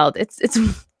wild.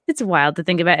 It's wild to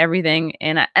think about everything.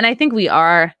 And I think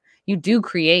you do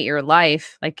create your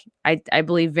life. Like I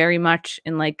believe very much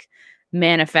in like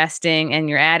manifesting and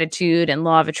your attitude and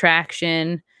law of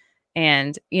attraction.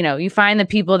 And, you find the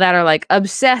people that are like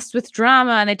obsessed with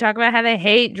drama and they talk about how they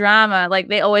hate drama. Like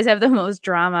they always have the most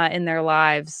drama in their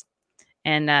lives.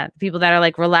 And people that are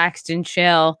like relaxed and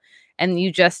chill and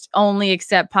you just only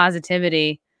accept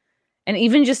positivity. And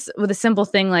even just with a simple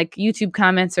thing like YouTube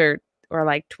comments or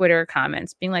like Twitter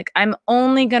comments being like, I'm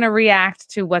only going to react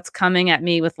to what's coming at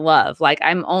me with love. Like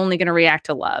I'm only going to react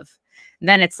to love. And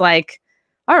then it's like,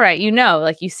 all right,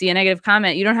 like you see a negative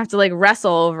comment, you don't have to like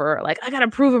wrestle over like, I got to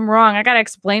prove them wrong. I got to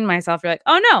explain myself. You're like,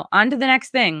 oh no, on to the next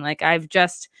thing. Like I've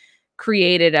just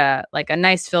created a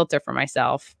nice filter for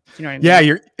myself. Do you know what I mean?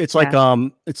 Yeah.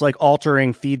 It's like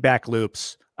altering feedback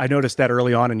loops. I noticed that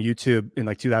early on in YouTube in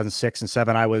like 2006 and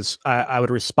 7, I would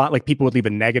respond, like people would leave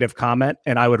a negative comment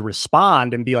and I would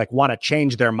respond and be like, want to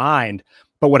change their mind.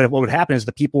 But what would happen is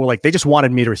the people were like, they just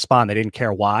wanted me to respond. They didn't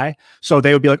care why. So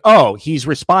they would be like, oh, he's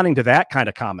responding to that kind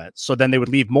of comment. So then they would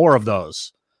leave more of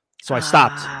those. So I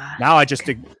stopped. Now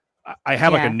I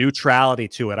have like a neutrality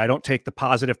to it. I don't take the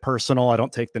positive personal. I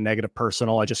don't take the negative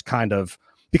personal. I just kind of,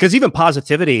 because even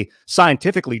positivity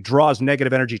scientifically draws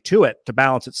negative energy to it to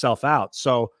balance itself out.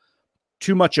 So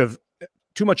too much of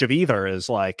either is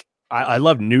like, I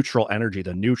love neutral energy,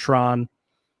 the neutron.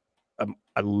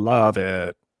 I love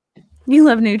it. You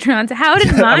love neutrons. How did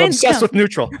minds I'm obsessed with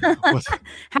neutral.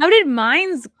 How did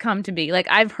minds come to be? Like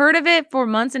I've heard of it for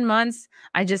months and months.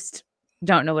 I just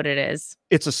don't know what it is.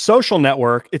 It's a social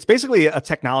network. It's basically a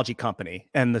technology company,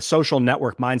 and the social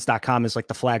network minds.com is like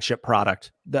the flagship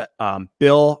product that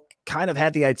Bill kind of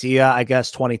had the idea, I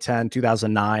guess, 2010,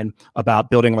 2009, about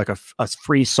building like a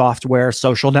free software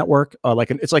social network.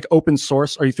 It's like open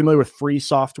source. Are you familiar with free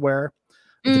software?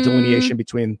 The delineation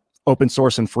between open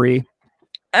source and free?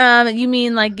 You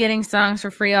mean like getting songs for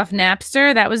free off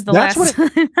Napster? That was the last.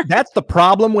 That's the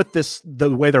problem with this. The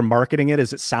way they're marketing it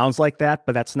is it sounds like that,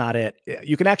 but that's not it.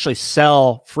 You can actually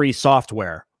sell free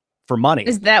software for money.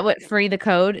 Is that what Free the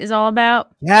Code is all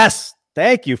about? Yes.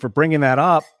 Thank you for bringing that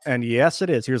up. And yes, it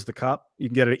is. Here's the cup. You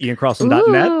can get it at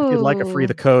iancrossland.net if you'd like a Free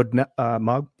the Code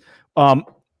mug.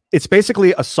 It's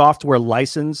basically a software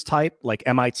license type like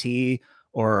MIT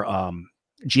or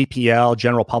GPL,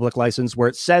 general public license, where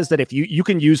it says that if you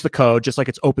can use the code just like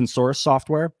it's open source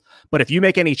software, but if you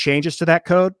make any changes to that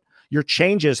code, your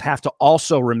changes have to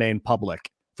also remain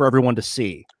public for everyone to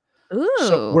see. Ooh.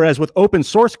 So, whereas with open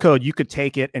source code, you could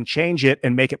take it and change it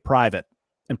and make it private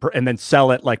and then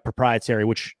sell it like proprietary,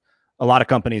 which a lot of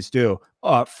companies do.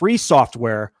 Free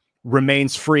software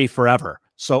remains free forever.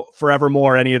 So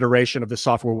forevermore, any iteration of the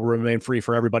software will remain free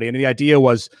for everybody. And the idea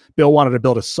was Bill wanted to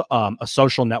build a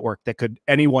social network that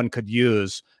anyone could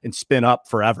use and spin up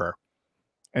forever.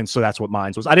 And so that's what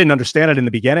Minds was. I didn't understand it in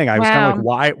the beginning. I was kind of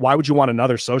like, why would you want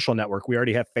another social network? We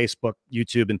already have Facebook,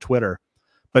 YouTube, and Twitter.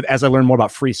 But as I learned more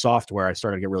about free software, I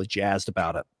started to get really jazzed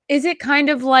about it. Is it kind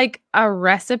of like a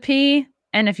recipe?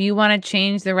 And if you want to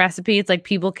change the recipe, it's like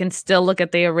people can still look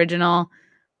at the original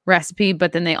recipe,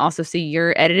 but then they also see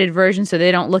your edited version. So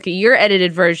they don't look at your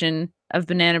edited version of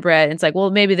banana bread. It's like,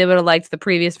 well, maybe they would have liked the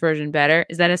previous version better.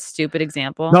 Is that a stupid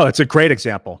example? No, it's a great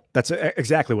example. That's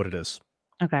exactly what it is.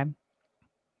 Okay.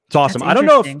 It's awesome. I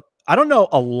don't know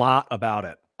a lot about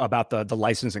it, about the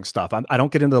licensing stuff. I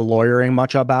don't get into the lawyering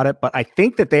much about it, but I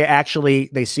think that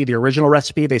they see the original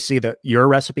recipe, they see your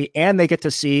recipe, and they get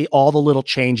to see all the little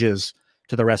changes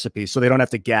to the recipe. So they don't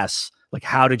have to guess, like,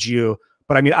 how did you,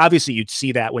 but I mean, obviously you'd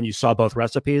see that when you saw both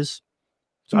recipes.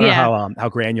 So I don't know how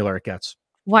granular it gets.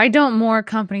 Why don't more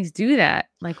companies do that?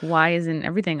 Like, why isn't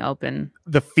everything open?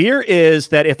 The fear is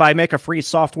that if I make a free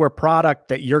software product,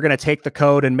 that you're going to take the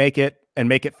code and make it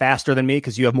faster than me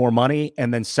because you have more money,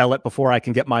 and then sell it before I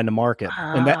can get mine to market.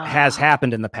 And that has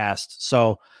happened in the past.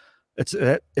 So that's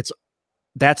the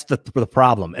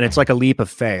problem. And it's like a leap of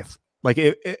faith. Like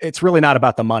it's really not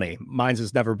about the money. Minds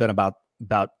has never been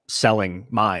about selling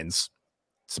mines.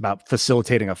 It's about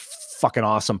facilitating a fucking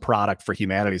awesome product for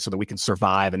humanity so that we can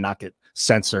survive and not get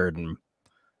censored and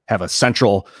have a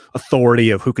central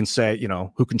authority of who can say,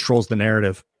 who controls the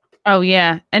narrative. Oh,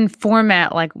 yeah. And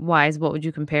format, like, wise, what would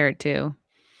you compare it to?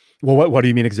 Well, what do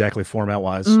you mean exactly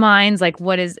format-wise? Mine's like,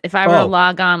 what is, if I were to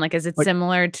log on, like, is it like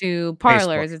similar to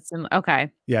Parler? Is it similar?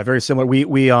 Okay. Yeah, very similar.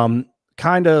 We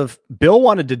kind of, Bill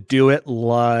wanted to do it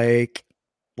like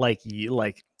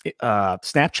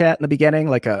Snapchat in the beginning,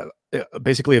 like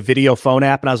basically a video phone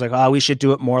app. And I was like, we should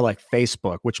do it more like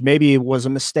Facebook, which maybe was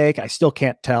a mistake. I still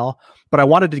can't tell, but I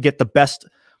wanted to get the best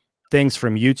things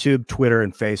from YouTube, Twitter,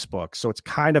 and Facebook. So it's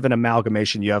kind of an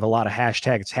amalgamation. You have a lot of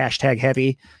hashtags. It's hashtag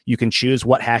heavy. You can choose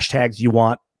what hashtags you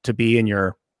want to be in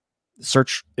your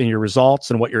search, in your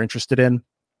results, and what you're interested in.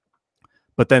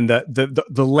 But then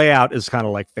the layout is kind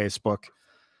of like Facebook.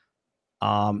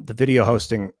 The video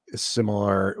hosting is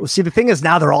similar. See, the thing is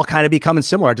now they're all kind of becoming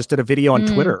similar. I just did a video on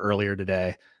Twitter earlier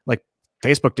today. Like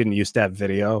Facebook didn't used to have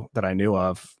video that I knew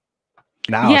of.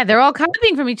 Now, yeah, they're all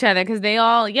copying from each other because they go,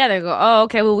 oh,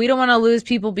 okay, well, we don't want to lose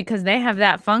people because they have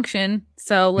that function.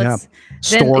 So let's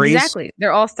stories. Exactly.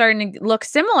 They're all starting to look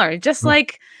similar, just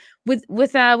like with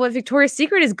what Victoria's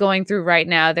Secret is going through right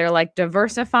now. They're like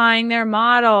diversifying their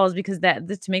models because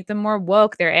to make them more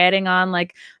woke. They're adding on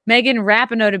like Megan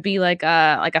Rapinoe to be like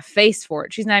a face for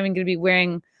it. She's not even going to be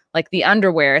wearing like the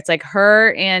underwear. It's like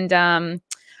her and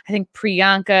I think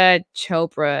Priyanka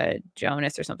Chopra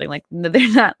Jonas or something. Like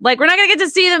they're not like, we're not gonna get to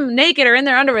see them naked or in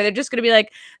their underwear. They're just gonna be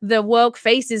like the woke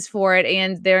faces for it,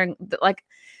 and they're like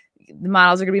the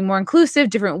models are gonna be more inclusive,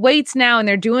 different weights now, and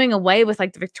they're doing away with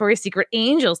like the Victoria's Secret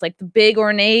angels, like the big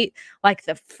ornate, like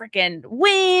the freaking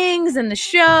wings and the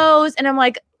shows. And I'm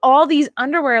like, all these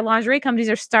underwear lingerie companies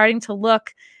are starting to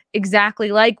look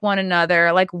exactly like one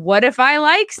another. Like, what if I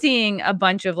like seeing a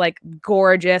bunch of like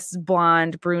gorgeous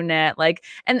blonde brunette, like,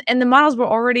 and the models were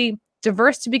already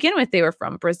diverse to begin with. They were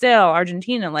from Brazil,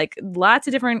 Argentina, like lots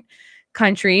of different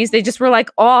countries. They just were like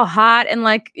all hot and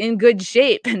like in good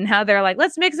shape. And now they're like,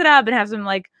 let's mix it up and have some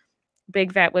like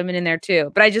big fat women in there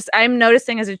too. But I'm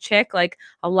noticing as a chick, like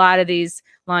a lot of these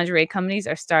lingerie companies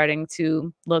are starting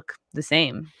to look the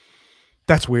same.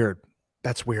 That's weird.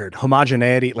 That's weird.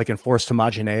 Homogeneity, like enforced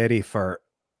homogeneity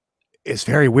is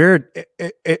very weird.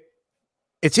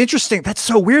 It's interesting. That's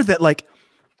so weird that like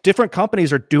different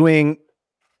companies are doing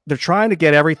they're trying to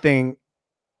get everything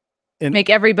make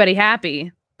everybody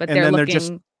happy, but and they're then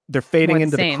looking they're fading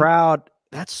into the same. crowd.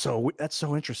 That's so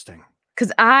interesting.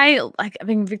 Because I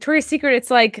mean, Victoria's Secret,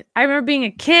 it's like, I remember being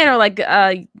a kid or like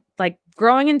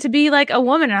growing into be like a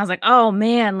woman. And I was like, oh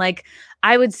man, like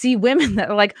I would see women that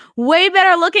are like way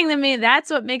better looking than me. That's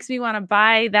what makes me want to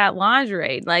buy that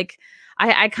lingerie. Like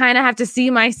I kind of have to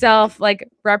see myself like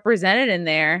represented in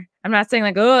there. I'm not saying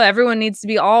like, oh, everyone needs to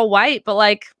be all white, but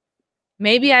like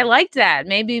maybe I liked that.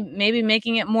 Maybe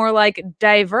making it more like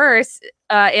diverse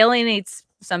alienates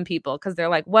some people because they're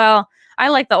like, well, I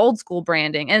like the old school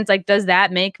branding. And it's like, does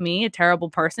that make me a terrible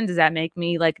person? Does that make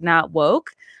me like not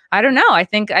woke? I don't know. I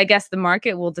guess the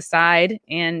market will decide.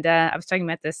 And I was talking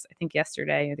about this, I think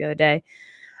yesterday or the other day.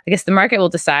 I guess the market will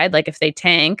decide, like if they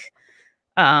tank,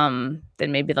 then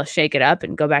maybe they'll shake it up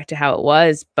and go back to how it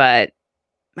was. But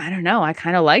I don't know. I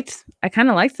kind of liked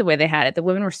the way they had it. The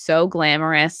women were so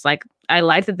glamorous. Like I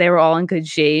liked that they were all in good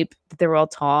shape, that they were all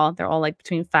tall. They're all like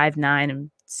between 5'9"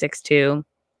 and 6'2".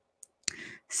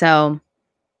 So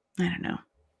I don't know.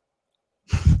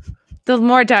 The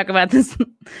more I talk about this,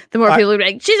 the more people are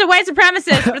like, she's a white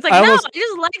supremacist. But it's like, I just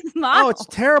like the model. Oh, it's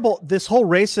terrible. This whole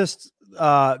racist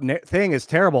thing is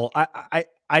terrible. I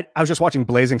was just watching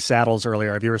Blazing Saddles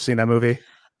earlier. Have you ever seen that movie?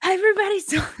 Everybody's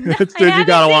so no, Dude, I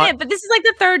haven't seen it, it, but this is like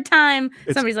the third time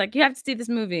somebody's like, you have to see this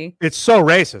movie. It's so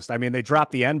racist. I mean, they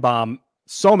dropped the N-bomb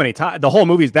so many times. The whole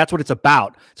movie, that's what it's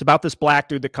about. It's about this black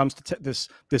dude that comes to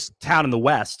this town in the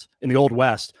West, in the Old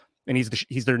West, and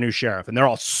he's their new sheriff, and they're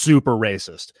all super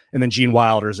racist. And then Gene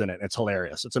Wilder's in it. It's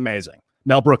hilarious. It's amazing.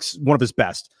 Mel Brooks, one of his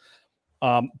best.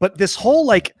 But this whole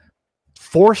like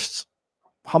forced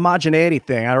homogeneity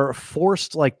thing or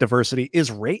forced like diversity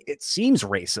is it seems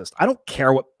racist. I don't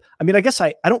care what. I mean, I guess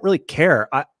I don't really care.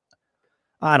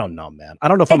 I don't know, man. I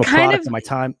don't know if I'm a product of my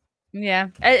time. Yeah,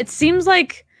 it seems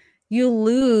like you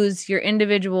lose your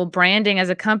individual branding as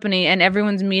a company and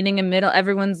everyone's meeting in middle.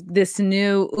 Everyone's this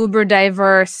new uber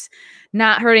diverse,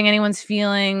 not hurting anyone's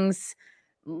feelings,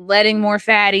 letting more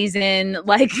fatties in.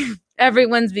 Like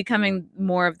everyone's becoming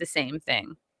more of the same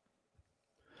thing.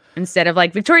 Instead of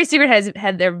like Victoria's Secret has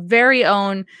had their very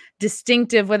own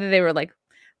distinctive, whether they were like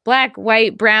black,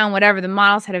 white, brown, whatever, the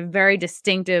models had a very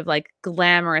distinctive, like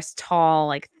glamorous, tall,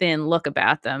 like thin look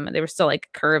about them. They were still like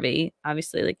curvy,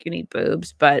 obviously, like you need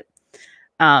boobs, but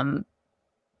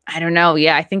I don't know.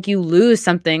 Yeah, I think you lose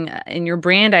something in your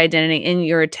brand identity in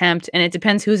your attempt, and it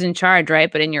depends who's in charge,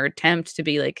 right? But in your attempt to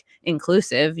be like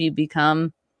inclusive, you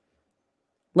become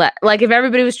like if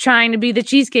everybody was trying to be the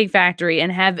Cheesecake Factory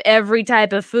and have every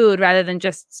type of food rather than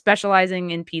just specializing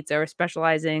in pizza or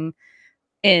specializing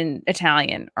in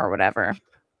Italian or whatever.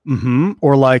 Mm-hmm.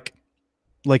 Or like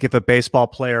if a baseball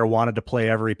player wanted to play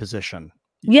every position.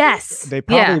 Yes. They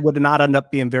probably would not end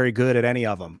up being very good at any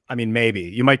of them. I mean, maybe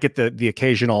you might get the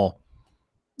occasional,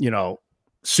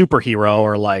 superhero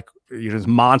or like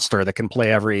monster that can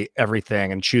play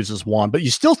everything and chooses one, but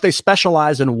they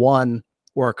specialize in one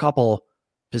or a couple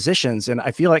positions. And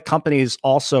I feel like companies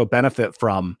also benefit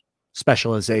from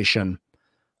specialization.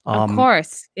 Of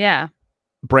course. Yeah.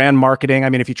 Brand marketing. I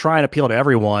mean, if you try and appeal to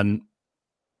everyone,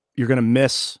 you're going to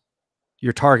miss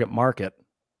your target market.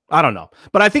 I don't know.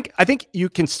 But I think you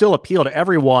can still appeal to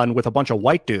everyone with a bunch of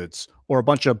white dudes or a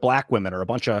bunch of black women or a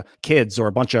bunch of kids or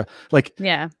a bunch of like,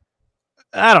 yeah,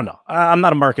 I don't know. I'm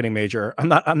not a marketing major. I'm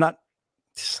not.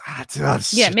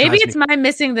 Yeah, maybe it's my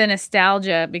missing the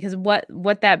nostalgia because what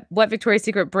Victoria's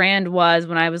Secret brand was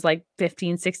when I was like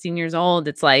 15, 16 years old.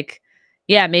 It's like,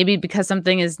 yeah, maybe because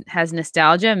something has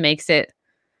nostalgia makes it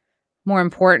more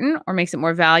important or makes it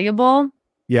more valuable.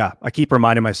 Yeah, I keep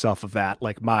reminding myself of that.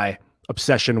 Like my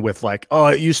obsession with like, oh,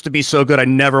 it used to be so good. I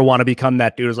never want to become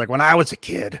that dude. It was like when I was a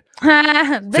kid.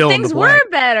 The things were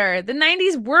better. The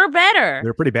 90s were better.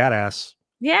 They're pretty badass.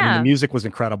 Yeah. I mean, the music was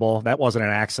incredible. That wasn't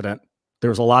an accident. There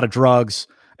was a lot of drugs.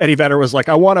 Eddie Vedder was like,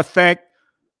 I want to thank,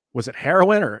 was it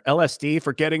heroin or LSD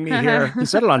for getting me here? He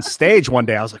said it on stage one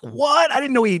day. I was like, what? I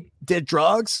didn't know he did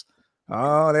drugs.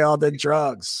 Oh, they all did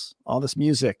drugs. All this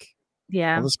music.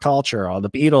 Yeah. All this culture, all the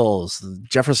Beatles, the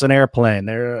Jefferson Airplane,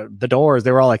 the Doors,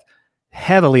 they were all like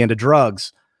heavily into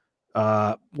drugs.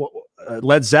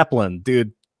 Led Zeppelin,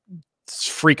 dude,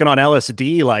 freaking on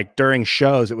LSD like during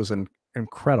shows. It was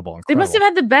incredible. They must have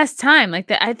had the best time.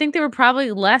 Like I think they were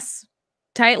probably less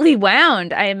tightly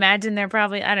wound. I imagine they're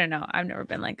probably, I don't know. I've never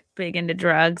been like big into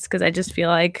drugs because I just feel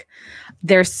like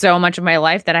there's so much of my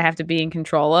life that I have to be in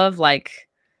control of. Like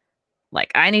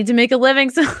like I need to make a living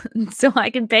so I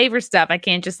can pay for stuff. I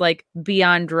can't just like be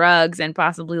on drugs and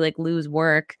possibly like lose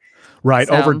work. Right.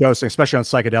 So, Overdosing, especially on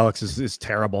psychedelics, is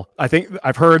terrible. I think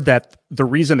I've heard that the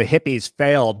reason the hippies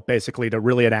failed basically to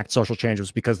really enact social change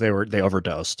was because they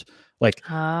overdosed. Like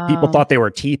people oh, thought they were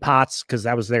teapots because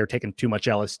they were taking too much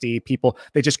LSD. People,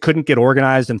 they just couldn't get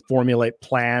organized and formulate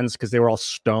plans because they were all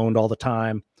stoned all the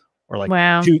time, or like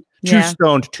wow. too Yeah.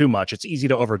 stoned too much. It's easy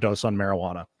to overdose on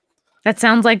marijuana. That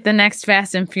sounds like the next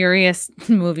Fast and Furious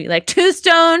movie. Like too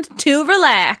stoned, too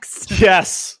relaxed,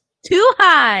 Yes. too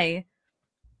high.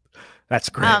 That's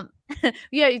great.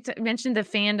 Yeah, you mentioned the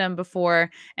fandom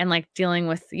before and like dealing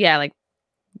with, like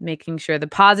making sure the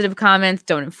positive comments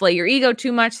don't inflate your ego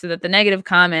too much so that the negative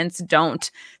comments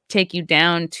don't take you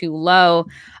down too low.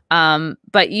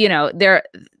 But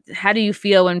how do you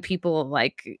feel when people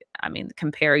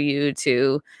compare you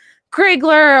to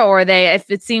Crigler, or if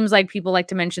it seems like people like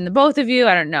to mention the both of you?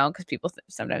 I don't know, because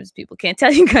sometimes people can't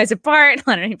tell you guys apart.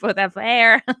 I don't know, you both have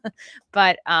hair.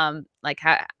 But like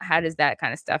how does that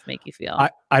kind of stuff make you feel?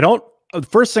 I don't. The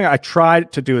first thing I try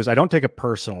to do is I don't take it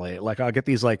personally. Like I'll get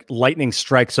these like lightning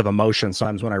strikes of emotion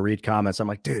sometimes when I read comments. I'm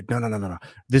like, dude, no.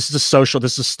 This is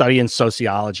a study in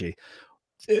sociology.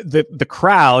 The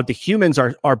crowd, the humans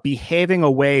are behaving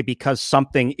away because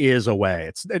something is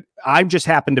away. I just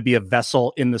happen to be a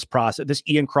vessel in this process, this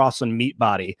Ian Crossland meat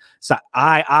body. So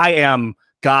I am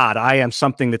God. I am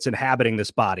something that's inhabiting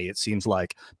this body, it seems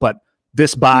like. But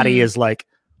this body is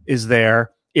there.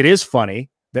 It is funny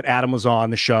that Adam was on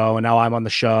the show and now I'm on the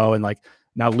show and like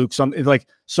now Luke's on, like,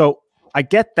 so I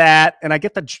get that. And I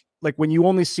get that, like when you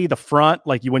only see the front,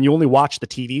 like when you only watch the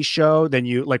TV show, then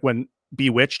you like when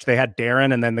Bewitched, they had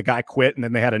Darren and then the guy quit and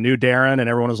then they had a new Darren and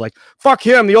everyone was like, fuck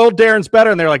him, the old Darren's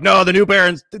better. And they're like, no, the new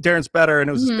Darren's better. And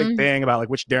it was this big thing about like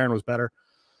which Darren was better.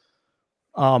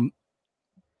 But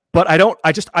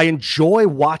I enjoy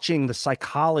watching the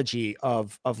psychology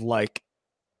of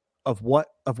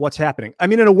what's happening. I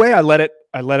mean, in a way, I let it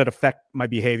affect my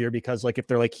behavior because, like, if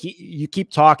they're like, you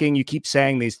keep talking, you keep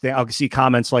saying these things, I'll see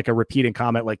comments like a repeating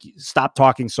comment, like, stop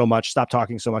talking so much.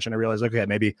 And I realize, okay,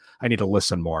 maybe I need to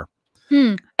listen more.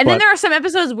 And then there are some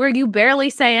episodes where you barely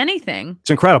say anything. It's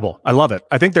incredible. I love it.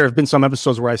 I think there have been some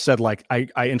episodes where I said, like, I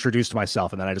introduced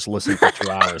myself and then I just listened for 2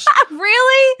 hours.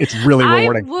 Really? It's really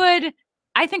rewarding.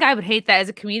 I think I would hate that as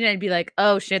a comedian. I'd be like,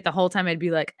 oh shit. The whole time I'd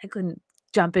be like, I couldn't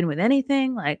jump in with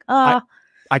anything. Like, oh.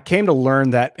 I came to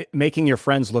learn that making your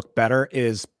friends look better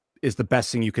is the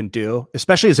best thing you can do,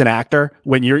 especially as an actor,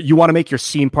 when you want to make your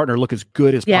scene partner look as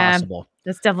good as possible.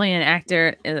 That's definitely an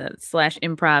actor /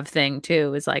 improv thing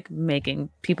too, is like making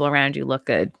people around you look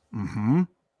good.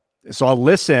 So I'll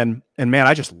listen, and man,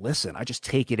 I just listen. I just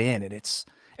take it in,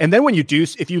 and then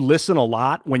if you listen a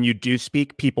lot, when you do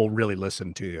speak, people really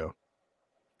listen to you.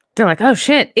 They're like, oh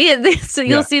shit, Ian. So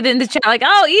you'll see in the chat, like,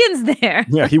 oh, Ian's there.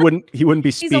 Yeah, he wouldn't be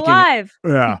speaking. He's alive.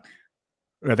 Yeah.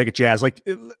 I think it jazz. Like,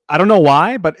 I don't know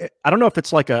why, but I don't know if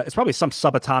it's it's probably some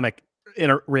subatomic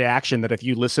reaction that if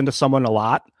you listen to someone a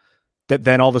lot, that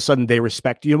then all of a sudden they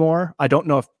respect you more. I don't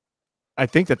know I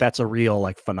think that's a real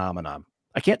like phenomenon.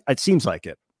 It seems like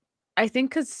it. I think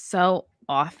because so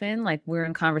often, like, we're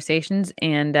in conversations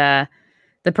and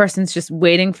the person's just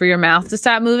waiting for your mouth to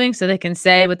stop moving so they can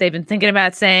say what they've been thinking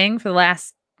about saying for the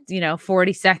last,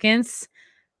 40 seconds,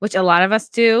 which a lot of us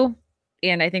do.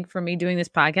 And I think for me, doing this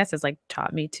podcast has like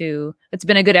taught me it's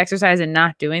been a good exercise in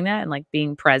not doing that and like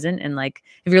being present. And like,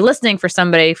 if you're listening for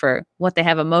somebody for what they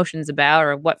have emotions about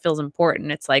or what feels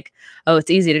important, it's like, oh,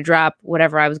 it's easy to drop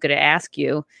whatever I was going to ask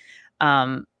you.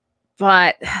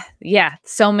 But yeah,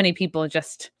 so many people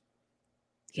just,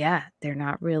 they're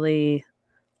not really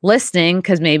listening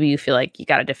because maybe you feel like you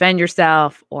got to defend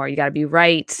yourself or you got to be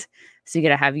right. So you got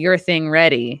to have your thing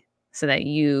ready so that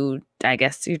I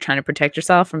guess you're trying to protect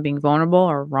yourself from being vulnerable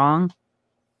or wrong.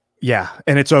 Yeah.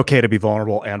 And it's okay to be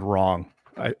vulnerable and wrong.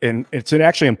 And it's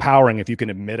actually empowering if you can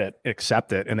admit it,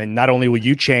 accept it. And then not only will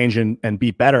you change and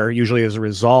be better, usually as a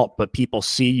result, but people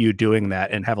see you doing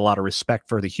that and have a lot of respect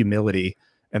for the humility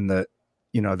and the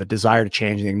desire to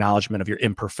change and the acknowledgement of your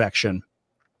imperfection.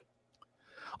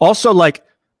 Also, like,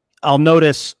 I'll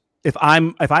notice if I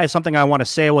have something I want to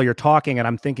say while you're talking and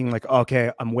I'm thinking like,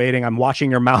 okay, I'm waiting, I'm watching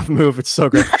your mouth move. It's so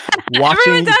good.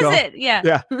 Everyone does it. Yeah.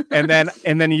 Yeah.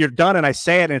 And then you're done and I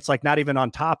say it and it's like not even on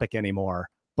topic anymore.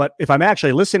 But if I'm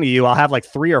actually listening to you, I'll have like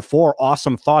 3 or 4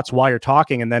 awesome thoughts while you're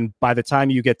talking. And then by the time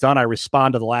you get done, I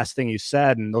respond to the last thing you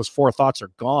said and those 4 thoughts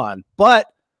are gone. But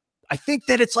I think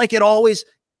that it's like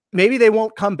maybe they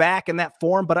won't come back in that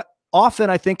form, but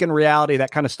often I think in reality,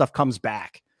 that kind of stuff comes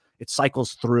back. It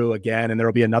cycles through again and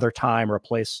there'll be another time or a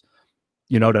place,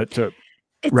 to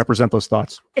represent those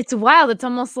thoughts. It's wild. It's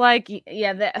almost like,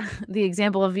 yeah, the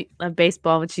example of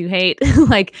baseball, which you hate,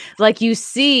 like you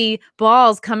see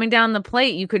balls coming down the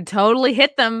plate. You could totally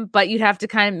hit them, but you'd have to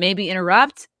kind of maybe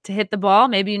interrupt to hit the ball.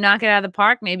 Maybe you knock it out of the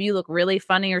park. Maybe you look really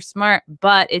funny or smart,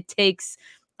 but it takes,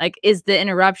 like, is the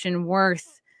interruption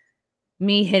worth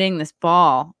me hitting this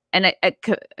ball? And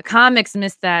comics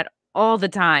miss that all the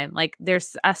time. Like,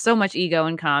 there's so much ego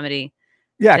in comedy.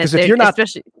 Yeah, because if you're not,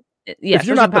 if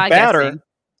you're not the batter.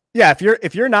 Yeah,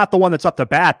 if you're not the one that's up to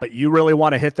bat, but you really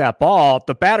want to hit that ball,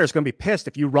 the batter's going to be pissed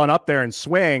if you run up there and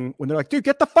swing when they're like, dude,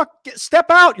 step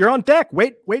out. You're on deck.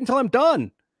 Wait until I'm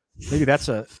done. Maybe that's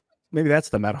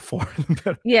the metaphor.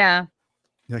 Yeah.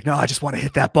 You're like, no, I just want to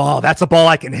hit that ball. That's a ball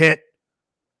I can hit.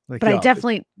 Like, but I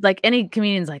definitely, like, any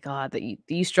comedian's like, oh, that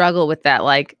you struggle with that.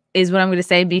 Like, is what I'm going to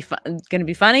say going to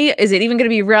be funny? Is it even going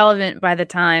to be relevant by the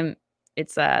time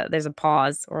it's there's a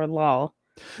pause or a lull?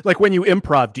 Like, when you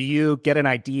improv, do you get an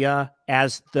idea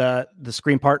as the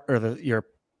screen part or your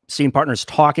scene partner's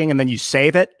talking, and then you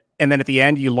save it, and then at the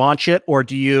end you launch it, or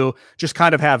do you just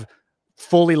kind of have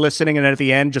fully listening, and then at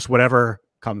the end just whatever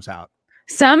comes out?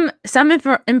 Some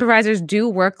improvisers do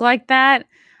work like that.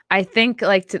 I think,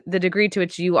 like, to the degree to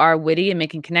which you are witty and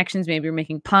making connections, maybe you're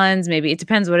making puns, maybe it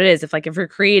depends what it is. If you're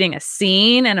creating a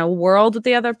scene and a world with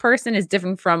the other person is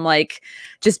different from, like,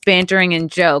 just bantering and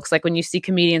jokes. Like when you see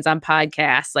comedians on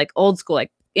podcasts, like old school,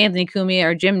 like Anthony Cumia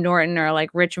or Jim Norton or like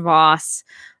Rich Voss,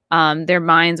 their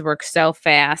minds work so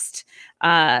fast.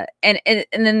 And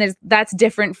then that's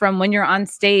different from when you're on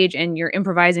stage and you're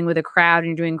improvising with a crowd and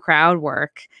you're doing crowd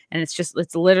work. And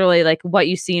it's literally like what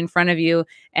you see in front of you,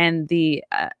 and the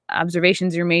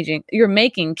observations you're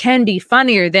making can be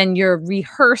funnier than your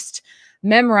rehearsed,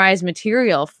 memorized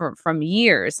material from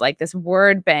years, like this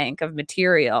word bank of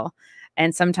material.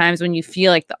 And sometimes when you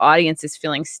feel like the audience is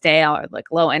feeling stale or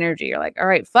like low energy, you're like, all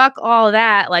right, fuck all of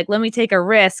that. Like, let me take a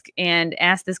risk and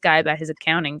ask this guy about his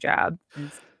accounting job.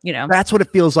 You know, that's what it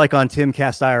feels like on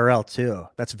TimCast IRL too.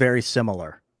 That's very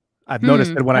similar. I've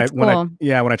noticed that when I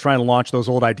try and launch those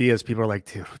old ideas, people are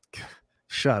like, dude,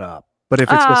 shut up. But if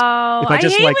it's I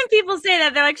hate when people say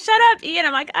that. They're like, shut up, Ian.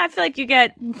 I'm like, I feel like you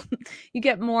get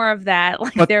more of that.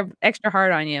 Like, they're extra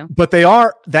hard on you. But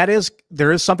there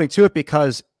is something to it,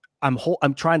 because I'm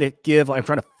trying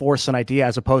to force an idea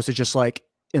as opposed to just like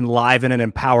enliven and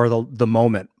empower the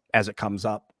moment as it comes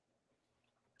up.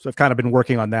 So I've kind of been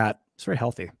working on that. It's very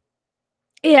healthy.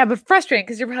 Yeah, but frustrating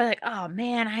because you're probably like, oh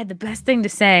man, I had the best thing to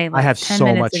say. Like, I have 10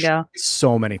 minutes ago.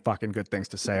 so many fucking good things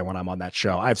to say when I'm on that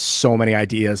show. I have so many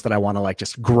ideas that I want to like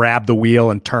just grab the wheel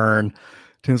and turn.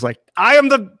 Tim's like,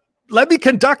 let me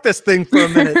conduct this thing for a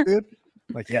minute, dude.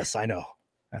 Like, yes, I know.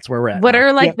 That's where we're at. What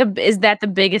are like is that the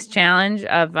biggest challenge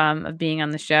of being on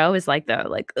the show, is like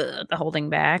the holding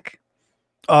back?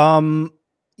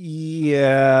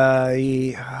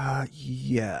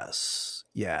 Yes.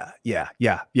 Yeah.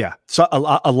 So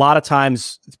a lot of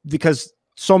times, because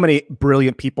so many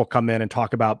brilliant people come in and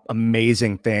talk about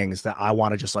amazing things that I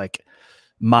want to just like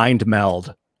mind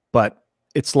meld. But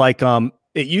it's like,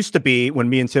 it used to be when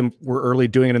me and Tim were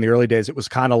doing it in the early days, it was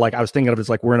kind of like, I was thinking of it as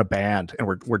like, we're in a band and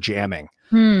we're jamming.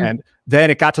 And then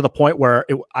it got to the point where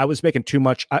I was making too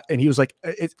much. And he was like,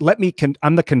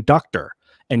 I'm the conductor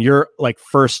and you're like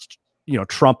first,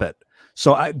 trumpet.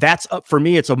 So that's for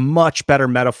me, it's a much better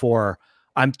metaphor.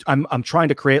 I'm trying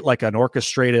to create like an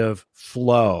orchestrative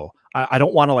flow. I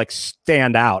don't want to like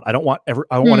stand out. I don't want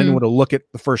anyone to look at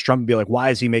the first trumpet and be like, why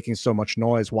is he making so much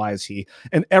noise? Why is he?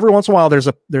 And every once in a while there's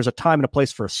a time and a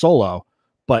place for a solo,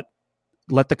 but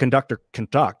let the conductor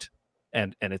conduct,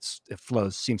 and it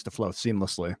seems to flow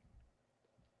seamlessly.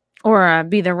 Or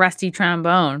be the rusty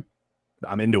trombone.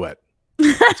 I'm into it.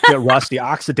 Let's get rusty.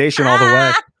 Oxidation all the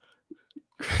way.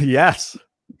 Yes.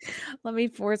 Let me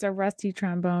force a rusty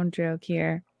trombone joke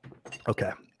here. Okay.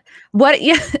 What?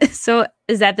 Yeah. So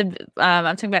is that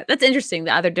I'm talking about, that's interesting.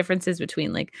 The other differences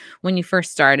between like when you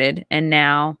first started and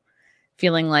now,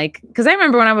 feeling like, because I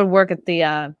remember when I would work at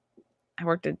I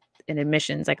worked in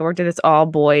admissions, like I worked at this all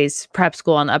boys prep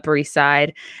school on the Upper East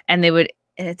Side, and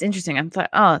it's interesting. I'm like,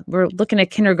 oh, we're looking at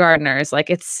kindergartners.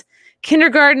 Like, it's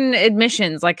kindergarten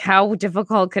admissions. Like, how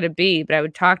difficult could it be? But I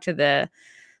would talk to the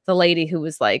lady who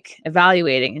was like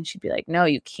evaluating, and she'd be like, no,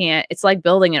 you can't. It's like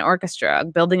building an orchestra.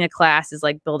 Building a class is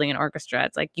like building an orchestra.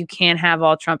 It's like, you can't have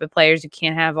all trumpet players. You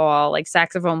can't have all like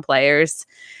saxophone players.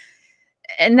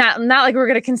 and not like we're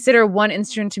going to consider one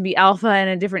instrument to be alpha and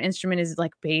a different instrument is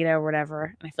like beta or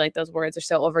whatever. And I feel like those words are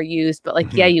so overused, but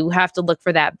like, yeah, you have to look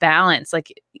for that balance.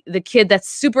 Like the kid that's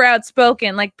super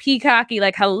outspoken, like peacocky,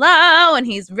 like hello, and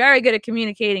he's very good at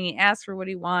communicating. He asks for what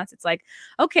he wants. It's like,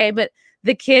 okay, but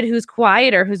the kid who's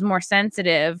quieter, who's more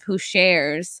sensitive, who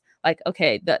shares, like,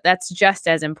 okay, that's just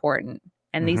as important.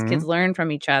 And these kids learn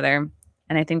from each other.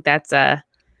 And I think that's and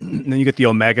then you get the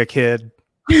Omega kid.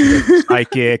 The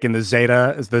psychic and the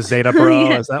Zeta is the Zeta bro.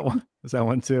 Yeah. Is that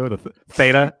one too? The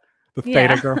Theta,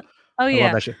 Theta girl. Oh yeah. I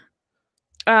love that shit.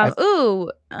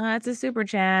 It's a super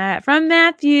chat from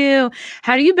Matthew.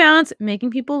 How do you balance making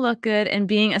people look good and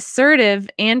being assertive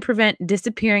and prevent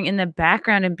disappearing in the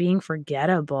background and being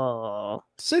forgettable?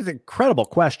 It's an incredible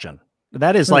question.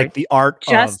 That is like the art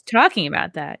just talking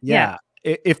about that. Yeah.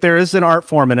 If there is an art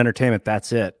form in entertainment,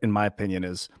 that's it, in my opinion,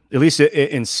 is at least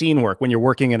in scene work, when you're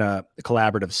working in a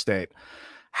collaborative state.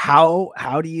 How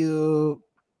do you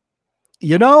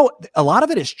a lot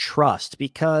of it is trust,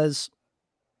 because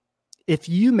if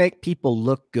you make people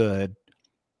look good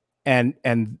and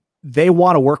they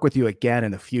want to work with you again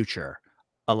in the future,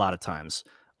 a lot of times,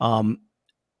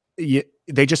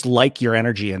 they just like your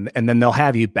energy and then they'll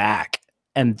have you back.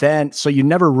 And then, so you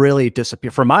never really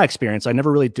disappear. From my experience, I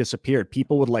never really disappeared.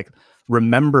 People would like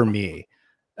remember me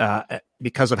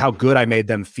because of how good I made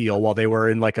them feel while they were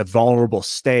in like a vulnerable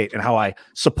state, and how I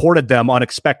supported them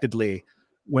unexpectedly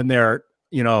when they're,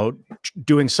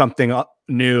 doing something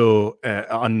new,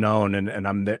 unknown. And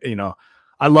I'm there,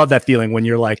 I love that feeling when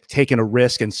you're like taking a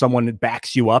risk and someone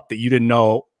backs you up that you didn't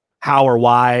know how or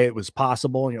why it was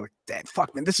possible. And you're like, dang,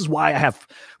 fuck, man, this is why I have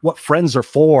what friends are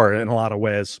for in a lot of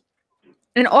ways.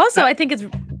 And also, I think it's,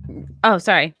 oh,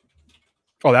 sorry.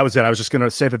 Oh, that was it. I was just going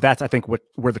to say that's, I think,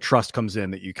 where the trust comes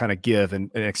in, that you kind of give and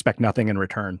expect nothing in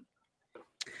return.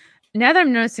 Now that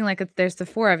I'm noticing, like, there's the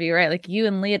four of you, right? Like you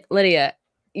and Lydia,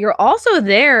 you're also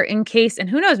there in case, and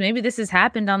who knows, maybe this has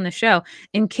happened on the show,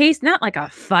 in case, not like a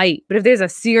fight, but if there's a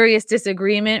serious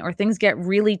disagreement or things get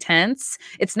really tense,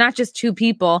 it's not just two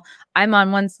people.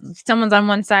 Someone's on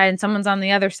one side and someone's on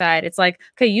the other side. It's like,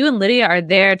 okay, you and Lydia are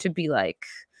there to be like,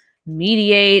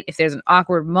 mediate. If there's an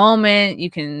awkward moment, you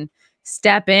can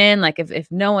step in. Like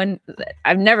if no one,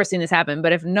 I've never seen this happen,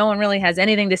 but if no one really has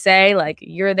anything to say, like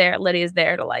you're there, Lydia's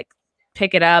there to like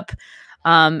pick it up.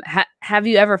 Have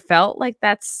you ever felt like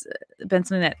that's been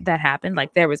something that happened?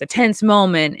 Like there was a tense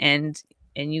moment and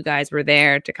you guys were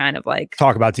there to kind of like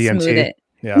talk about DMT.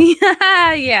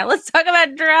 Yeah. Yeah. Let's talk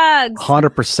about drugs.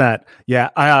 100%.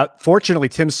 Yeah. Fortunately,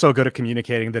 Tim's so good at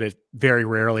communicating that it very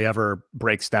rarely ever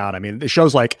breaks down. I mean, it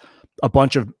shows like a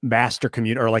bunch of master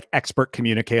or like expert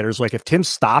communicators. Like if Tim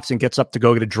stops and gets up to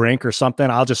go get a drink or something,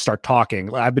 I'll just start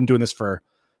talking. I've been doing this for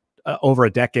over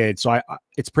a decade. So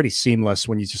it's pretty seamless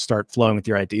when you just start flowing with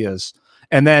your ideas.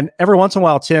 And then every once in a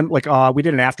while, Tim, like we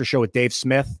did an after show with Dave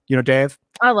Smith. You know, Dave?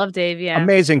 I love Dave. Yeah.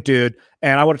 Amazing dude.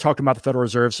 And I would have talked about the Federal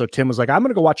Reserve. So Tim was like, I'm going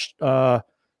to go watch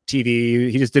TV.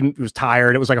 He just didn't, he was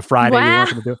tired. It was like a Friday. Wow.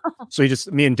 So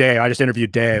me and Dave, I just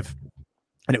interviewed Dave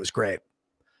and it was great.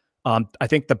 I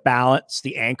think the balance,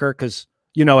 the anchor, because,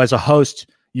 as a host,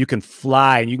 you can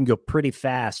fly and you can go pretty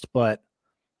fast, but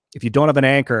if you don't have an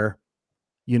anchor,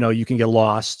 you can get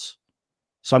lost.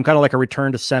 So I'm kind of like a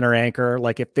return to center anchor.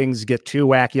 Like if things get too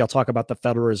wacky, I'll talk about the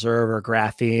Federal Reserve or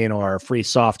graphene or free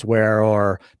software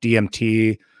or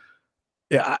DMT.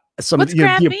 Yeah,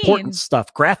 the important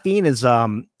stuff. Graphene is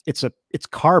it's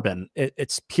carbon.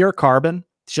 It's pure carbon.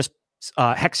 It's just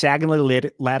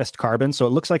hexagonally latticed carbon. So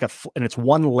it looks like and it's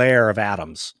one layer of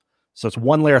atoms. So it's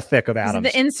one layer thick of atoms.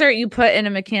 Is it the insert you put in a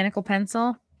mechanical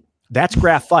pencil? That's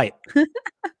graphite.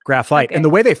 Graphite. Okay. And the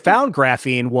way they found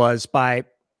graphene was by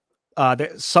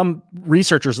some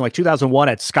researchers in like 2001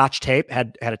 had Scotch tape,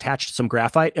 had attached some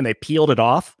graphite, and they peeled it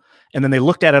off. And then they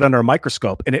looked at it under a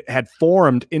microscope and it had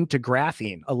formed into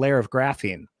graphene, a layer of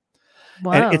graphene.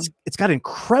 Wow. And it's got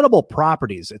incredible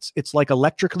properties. It's like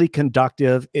electrically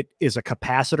conductive. It is a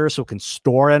capacitor, so it can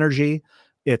store energy.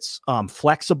 It's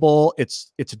flexible.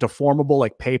 It's deformable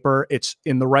like paper. It's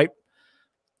in the right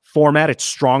format. It's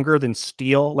stronger than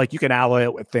steel. Like you can alloy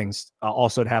it with things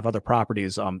also to have other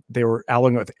properties. They were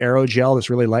alloying it with aerogel, this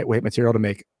really lightweight material, to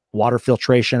make water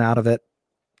filtration out of it.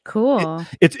 Cool.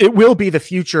 It will be the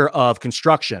future of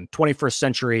construction. 21st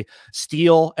century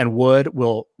steel and wood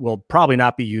will probably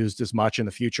not be used as much in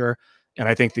the future. And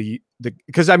I think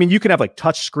because I mean, you can have like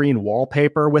touch screen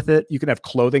wallpaper with it. You can have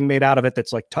clothing made out of it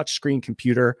that's like touch screen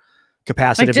computer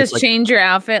capacitive. Like just change your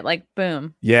outfit, like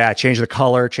boom. Yeah, change the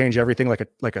color, change everything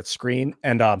like a screen.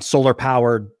 And solar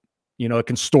powered. It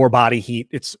can store body heat.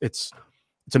 It's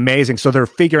amazing. So they're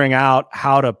figuring out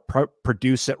how to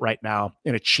produce it right now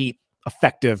in a cheap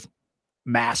effective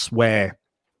mass way.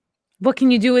 What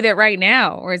can you do with it right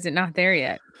now, or is it not there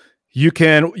yet? You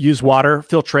can use water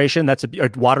filtration. That's a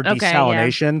water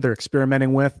desalination. Yeah. They're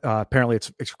experimenting with. Apparently,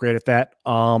 it's great at that.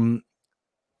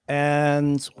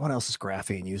 And what else is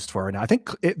graphene used for right now? I think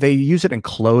they use it in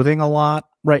clothing a lot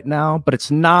right now, but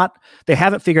it's not. They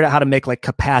haven't figured out how to make like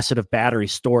capacitive battery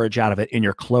storage out of it in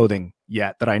your clothing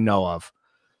yet that I know of.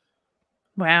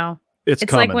 Wow. It's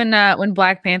like coming. when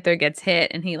Black Panther gets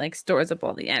hit and he like stores up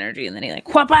all the energy and then he like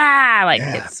whapa, like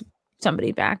hits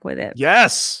somebody back with it.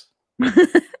 Yes.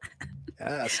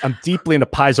 Yes. I'm deeply into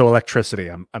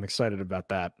piezoelectricity. I'm excited about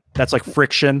that. That's like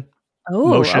friction.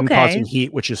 Motion causing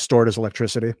heat, which is stored as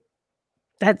electricity.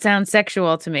 That sounds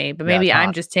sexual to me, but maybe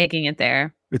I'm just taking it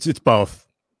there. It's both.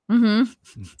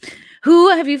 Who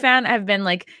have you found have been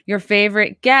like your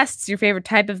favorite guests, your favorite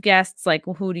type of guests? Like,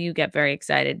 who do you get very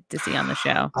excited to see on the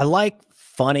show? I like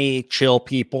funny, chill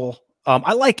people.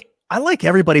 I like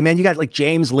everybody, man. You got like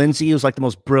James Lindsay, who's like the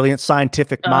most brilliant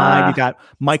scientific mind. You got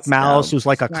Mike Mouse, who's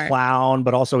like a clown,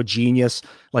 but also a genius.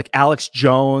 Like Alex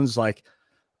Jones, like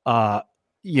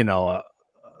you know,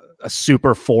 a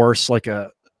super force, like I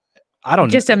don't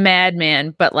know, just a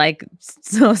madman, but like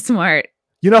so smart.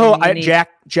 You know,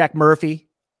 Jack Murphy.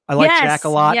 I like Jack a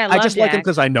lot. Yeah, I just like him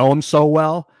because I know him so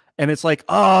well. And it's like,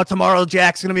 oh, tomorrow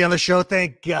Jack's gonna be on the show.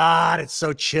 Thank God. It's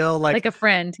so chill. Like a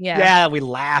friend. Yeah. Yeah, we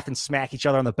laugh and smack each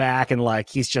other on the back, and like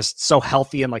he's just so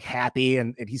healthy and like happy,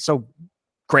 and he's so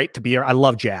great to be here. I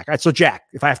love Jack. All right, so Jack,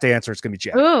 if I have to answer, it's gonna be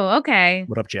Jack. Oh, okay.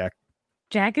 What up, Jack?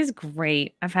 Jack is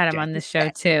great. I've had him on this show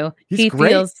too. He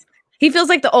feels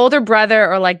like the older brother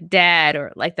or like dad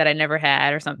or like that I never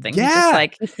had or something. Yeah. He's just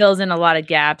like, he fills in a lot of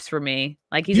gaps for me.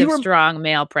 Like he's a strong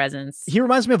male presence. He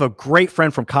reminds me of a great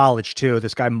friend from college too.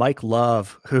 This guy, Mike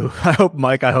Love, who I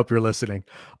hope you're listening.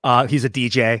 He's a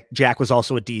DJ. Jack was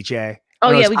also a DJ.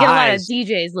 Oh yeah. We get a lot of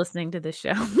DJs listening to this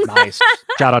show. Nice.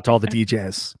 Shout out to all the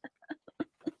DJs.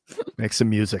 Make some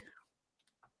music.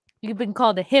 You've been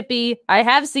called a hippie. I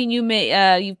have seen you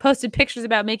you've posted pictures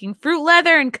about making fruit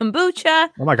leather and kombucha.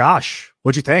 Oh my gosh.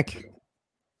 What'd you think?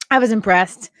 I was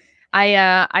impressed.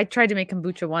 I tried to make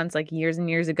kombucha once, like years and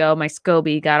years ago. My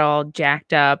SCOBY got all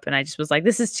jacked up and I just was like,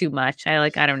 this is too much. I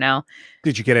don't know.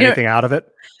 Did you get anything out of it?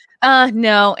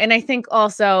 No. And I think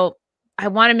also I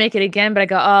want to make it again, but I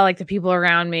go, oh, like the people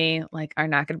around me like are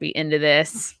not going to be into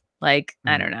this. Like,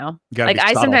 I don't know. Like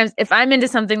I sometimes, if I'm into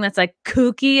something that's like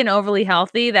kooky and overly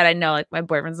healthy that I know like my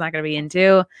boyfriend's not going to be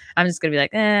into, I'm just going to be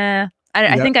like, I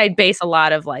think I'd base a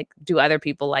lot of like, do other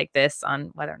people like this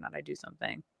on whether or not I do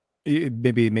something.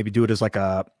 Maybe do it as like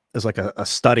a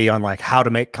study on like how to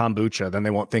make kombucha. Then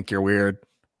they won't think you're weird.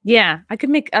 Yeah. I'll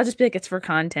just be like, it's for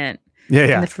content. Yeah.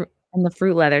 Yeah. And the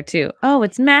fruit leather too. Oh,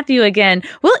 it's Matthew again.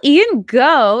 Will Ian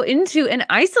go into an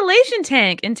isolation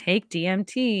tank and take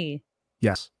DMT?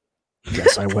 Yes.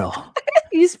 Yes, I will.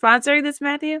 You sponsoring this,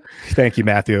 Matthew? Thank you,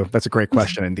 Matthew. That's a great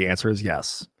question, and the answer is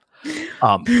yes.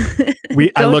 I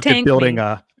looked at building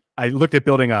a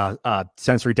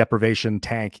sensory deprivation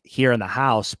tank here in the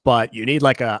house, but you need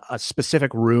like a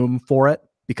specific room for it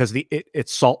because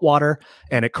it's salt water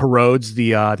and it corrodes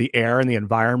the air and the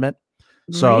environment.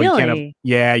 So really?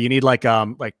 you need like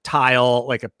tile,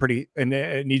 like and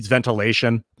it needs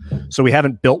ventilation. So we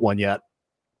haven't built one yet.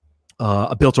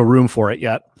 I built a room for it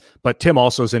yet, but Tim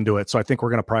also is into it. So I think we're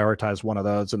going to prioritize one of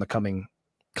those in the coming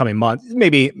month,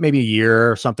 maybe a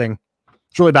year or something.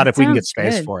 It's really about if we can get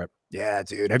space for it. Yeah,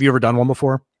 dude. Have you ever done one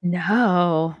before?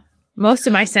 No. Most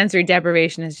of my sensory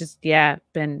deprivation has just,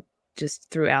 been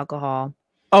just through alcohol.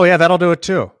 Oh yeah. That'll do it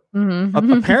too.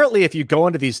 Mm-hmm. Apparently if you go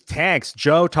into these tanks,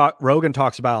 Rogan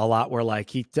talks about a lot where like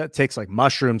he takes like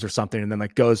mushrooms or something and then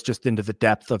like goes just into the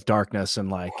depth of darkness and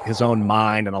like his own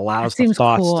mind and allows the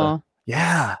thoughts to.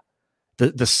 Yeah.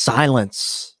 The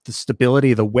silence, the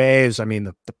stability, the waves. I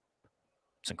mean,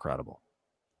 it's incredible.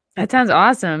 That sounds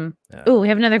awesome. Yeah. Oh, we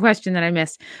have another question that I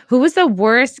missed. Who was the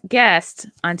worst guest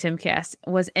on TimCast?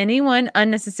 Was anyone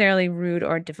unnecessarily rude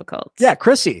or difficult? Yeah,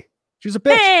 Chrissie. She was a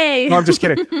bitch. Hey! No, I'm just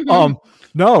kidding.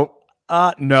 No.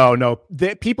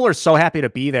 People are so happy to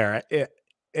be there.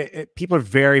 People are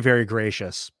very, very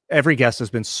gracious. Every guest has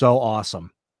been so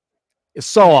awesome. It's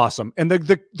so awesome. And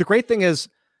the great thing is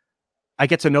I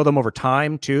get to know them over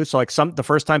time too. So like the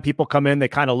first time people come in, they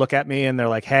kind of look at me and they're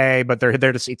like, hey, but they're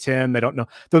there to see Tim. They don't know.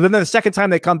 So then the second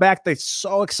time they come back, they're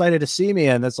so excited to see me.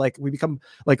 And it's like, we become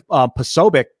like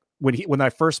Posobiec. When I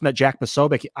first met Jack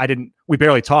Posobiec, we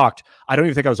barely talked. I don't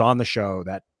even think I was on the show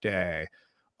that day.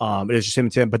 It was just him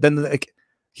and Tim. But then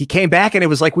he came back and it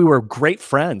was like we were great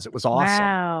friends. It was awesome.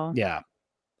 Wow. Yeah.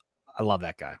 I love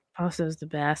that guy. Posso's the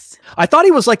best. I thought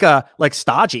he was like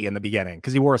stodgy in the beginning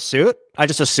because he wore a suit. I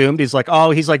just assumed he's like,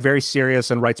 oh, he's like very serious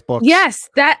and writes books. Yes,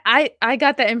 that I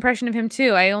got that impression of him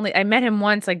too. I met him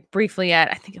once, like briefly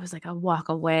at, I think it was like a walk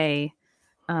away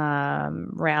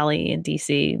rally in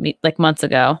DC like months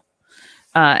ago.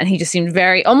 And he just seemed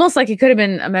very, almost like he could have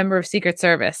been a member of Secret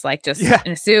Service, like just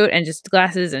in a suit and just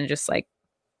glasses and just like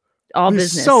all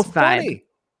business. So vibe. funny.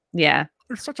 Yeah.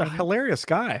 You're such a hilarious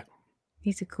guy.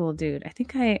 He's a cool dude. I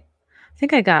think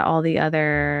I got all the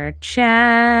other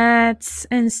chats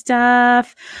and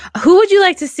stuff. Who would you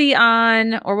like to see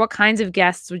on, or what kinds of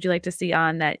guests would you like to see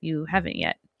on that you haven't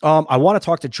yet? I want to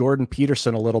talk to Jordan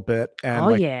Peterson a little bit,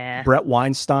 and Brett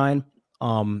Weinstein,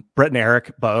 Brett and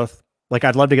Eric both. Like,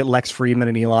 I'd love to get Lex Friedman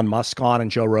and Elon Musk on, and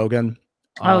Joe Rogan.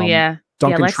 Duncan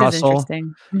Lex Trussell. Is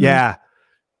interesting. Mm-hmm. Yeah,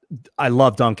 I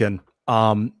love Duncan.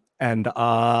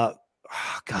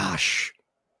 Gosh,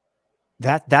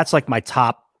 that's like my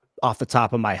top, off the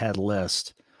top of my head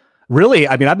list. Really,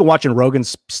 I mean, I've been watching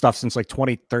Rogan's stuff since like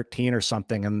 2013 or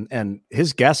something, and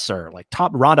his guests are like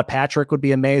top. Rhonda Patrick would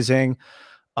be amazing.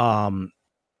 Aubrey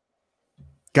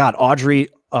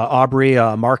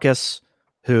Marcus,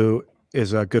 who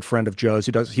is a good friend of Joe's,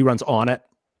 he runs On It.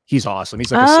 He's awesome.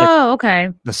 He's like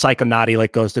the psychonaut,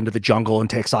 like goes into the jungle and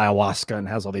takes ayahuasca and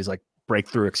has all these like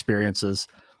breakthrough experiences.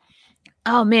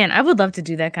 Oh man, I would love to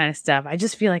do that kind of stuff. I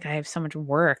just feel like I have so much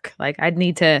work. Like, I'd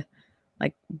need to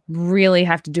like really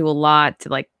have to do a lot to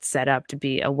like set up to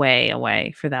be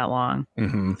away for that long.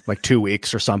 Mm-hmm. Like 2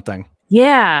 weeks or something.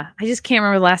 Yeah. I just can't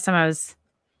remember the last time I was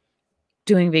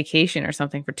doing vacation or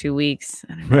something for 2 weeks.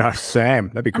 Yeah, same.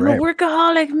 That'd be great. I'm a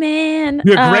workaholic, man.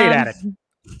 You're great at it.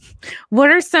 What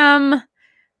are some,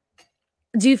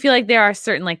 do you feel like there are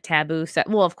certain like taboo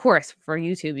well, of course, for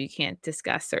YouTube, you can't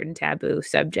discuss certain taboo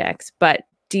subjects, but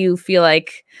do you feel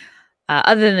like,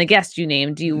 other than the guests you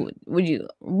named,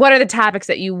 what are the topics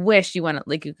that you wish you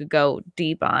could go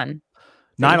deep on?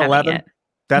 9/11.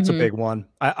 That's a big one.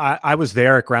 I was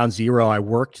there at Ground Zero. I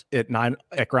worked at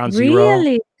Ground Zero.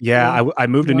 Really? Yeah. I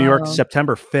moved to New York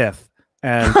September 5th.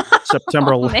 And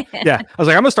September 11th. Yeah. I was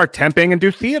like, I'm gonna start temping and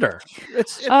do theater.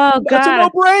 It's a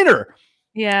no-brainer.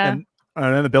 Yeah. And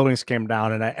then the buildings came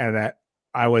down, and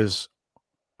I was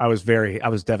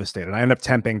devastated. I ended up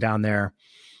temping down there,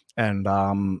 and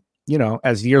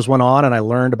as years went on, and I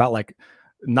learned about like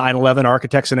 9/11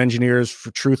 architects and engineers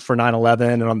for truth for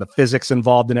 9/11, and on the physics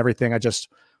involved and everything.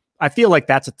 I feel like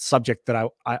that's a subject that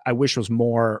I wish was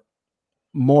more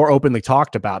openly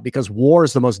talked about, because war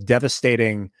is the most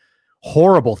devastating,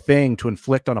 horrible thing to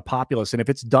inflict on a populace. And if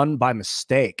it's done by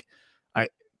mistake, I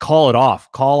call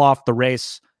off the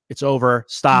race. It's over.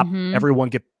 Stop.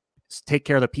 Everyone take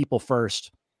care of the people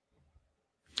first.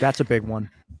 That's a big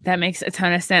one. That makes a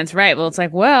ton of sense. Right. Well, it's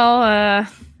like, well,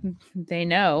 they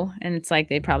know, and it's like,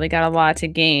 they probably got a lot to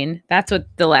gain. That's what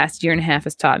the last year and a half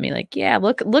has taught me. Like, yeah,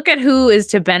 look at who is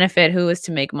to benefit, who is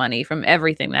to make money from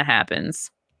everything that happens.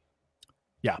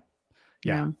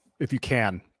 Yeah. If you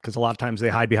can. Because a lot of times they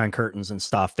hide behind curtains and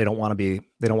stuff. They don't want to be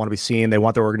seen. They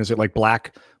want their organization, like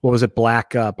BlackRock,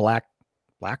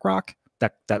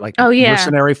 that like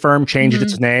mercenary firm changed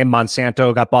its name.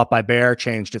 Monsanto got bought by Bayer,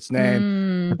 changed its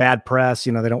name. The bad press,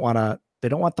 they don't want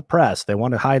the press. They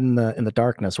want to hide in the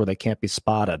darkness where they can't be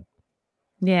spotted.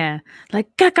 Yeah, like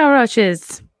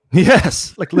cockroaches.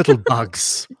 Yes, like little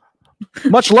bugs.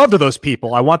 Much love to those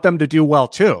people. I want them to do well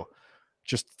too.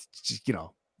 Just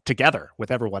together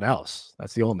with everyone else.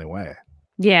 That's the only way.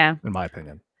 Yeah. In my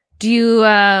opinion. Do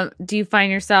you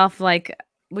find yourself like,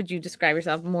 would you describe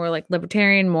yourself more like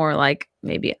libertarian, more like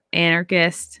maybe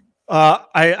anarchist?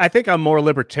 I think I'm more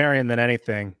libertarian than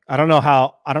anything. I don't know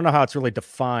how it's really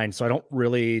defined. So I don't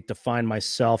really define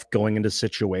myself going into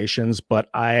situations, but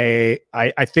I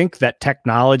think that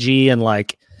technology and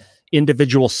like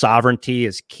individual sovereignty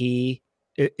is key.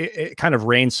 It kind of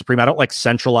reigns supreme. I don't like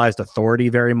centralized authority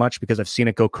very much, because I've seen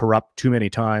it go corrupt too many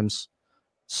times.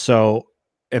 So,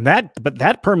 but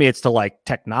that permeates to like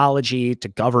technology, to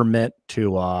government,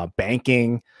 to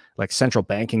banking. Like central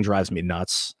banking drives me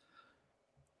nuts.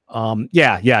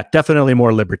 Yeah, definitely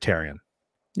more libertarian.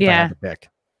 Yeah. I have to pick.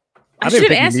 I think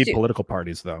you need political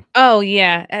parties though. Oh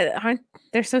yeah,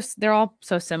 they're all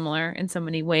so similar in so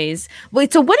many ways.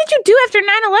 Wait, so what did you do after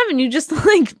 9/11? You just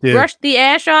like brushed the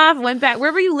ash off, went back.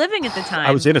 Where were you living at the time?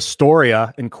 I was in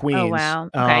Astoria in Queens. Oh wow.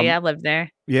 Okay, yeah, I lived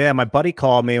there. Yeah, my buddy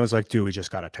called me and was like, "Dude, we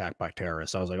just got attacked by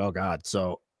terrorists." I was like, "Oh God!"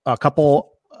 So a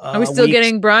couple. Are we still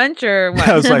getting brunch or what?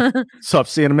 I was like, "Sup,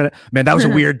 see you in a minute." Man, that was a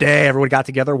weird day. Everyone got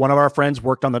together. One of our friends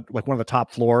worked on one of the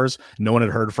top floors. No one had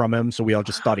heard from him, so we all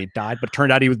just thought he died. But it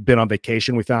turned out he had been on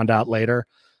vacation. We found out later.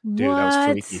 Dude, that was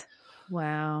freaky.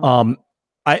 Wow.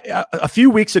 A few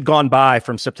weeks had gone by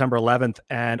from September 11th,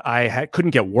 and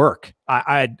couldn't get work.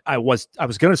 I was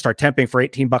going to start temping for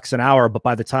 $18 an hour, but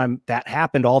by the time that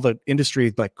happened, all the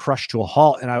industry like crushed to a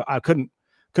halt, and I couldn't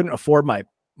afford my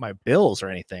bills or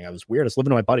anything. I was weird. I was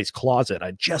living in my buddy's closet.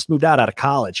 I just moved out of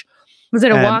college. Was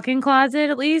it a walk-in closet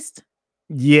at least?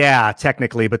 Yeah,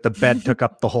 technically, but the bed took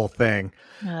up the whole thing.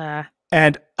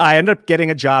 And I ended up getting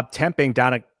a job temping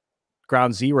down at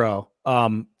Ground Zero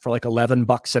for like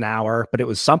 $11 an hour, but it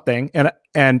was something.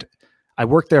 And I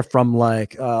worked there from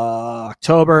like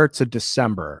October to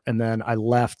December, and then I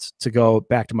left to go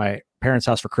back to my parents'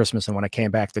 house for Christmas. And when I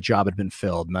came back, the job had been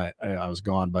filled, and I was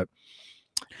gone. But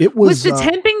it was the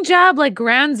temping job like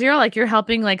Ground Zero, like you're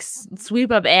helping like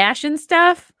sweep up ash and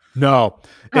stuff? No.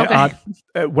 Okay.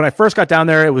 When I first got down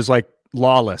there, it was like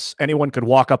lawless. Anyone could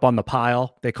walk up on the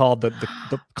pile. They called the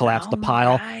collapse the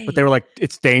pile, but they were like,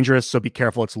 it's dangerous, so be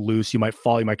careful. It's loose. You might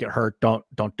fall. You might get hurt. Don't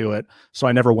do it. So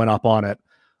I never went up on it.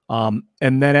 And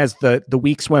then as the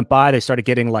weeks went by, they started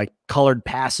getting like colored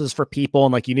passes for people,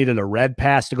 and like you needed a red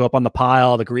pass to go up on the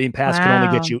pile. The green pass could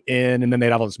only get you in, and then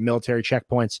they'd have all those military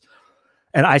checkpoints.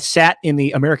 And I sat in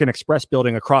the American Express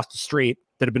building across the street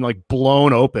that had been like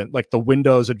blown open, like the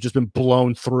windows had just been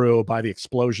blown through by the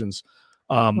explosions.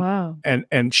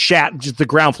 And just the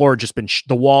ground floor had just been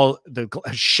the wall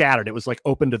shattered. It was like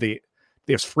open to it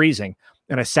was freezing.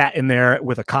 And I sat in there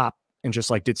with a cop and just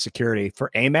like did security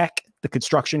for AMEC, the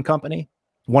construction company,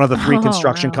 one of the three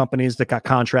construction companies that got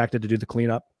contracted to do the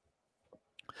cleanup.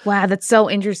 Wow, that's so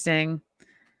interesting.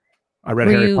 I read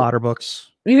Harry Potter books.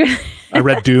 I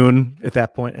read Dune at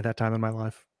that time in my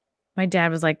life. My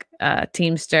dad was like a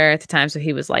Teamster at the time, so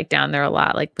he was like down there a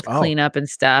lot, like with cleanup and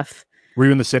stuff. Were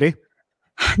you in the city?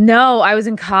 No, I was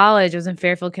in college. I was in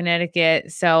Fairfield,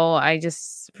 Connecticut. So I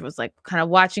just was like kind of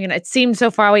watching it. It seemed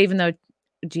so far away, even though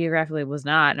geographically it was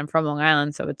not. And I'm from Long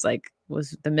Island, so it's like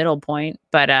was the middle point.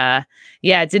 But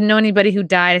yeah, didn't know anybody who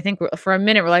died. I think for a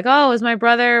minute we're like, oh, was my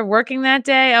brother working that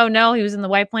day? Oh no, he was in the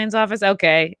White Plains office.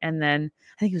 Okay, and then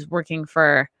I think he was working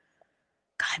for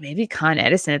maybe Con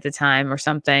Edison at the time or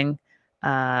something.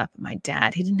 My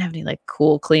dad, he didn't have any like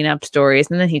cool cleanup stories,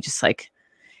 and then he just like,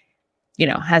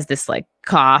 has this like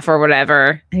cough or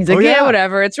whatever. And he's like, yeah,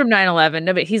 whatever. It's from 9/11.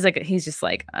 No, but he's just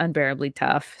like unbearably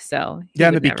tough. So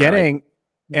in the beginning,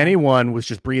 anyone was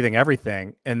just breathing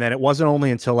everything. And then it wasn't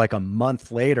only until like a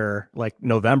month later, like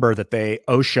November, that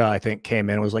OSHA, I think, came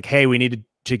in and was like, hey, we needed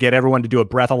to get everyone to do a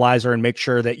breathalyzer and make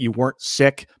sure that you weren't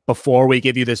sick before we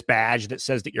give you this badge that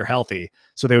says that you're healthy.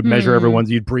 So they would measure everyone.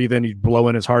 You'd breathe in, you'd blow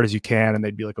in as hard as you can, and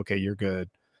they'd be like, okay, you're good.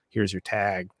 Here's your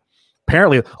tag.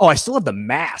 Apparently, I still have the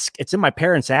mask. It's in my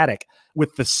parents' attic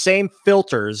with the same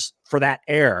filters for that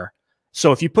air.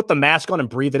 So if you put the mask on and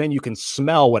breathe it in, you can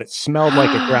smell what it smelled like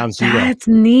at Ground Zero. That's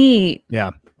neat. Yeah.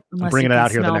 I'm bringing it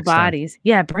out here the next bodies. Time.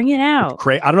 Yeah, bring it out.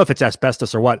 I don't know if it's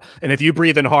asbestos or what. And if you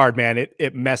breathe in hard, man,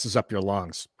 it messes up your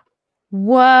lungs.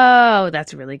 Whoa,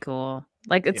 that's really cool.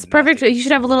 Like, it's perfect. You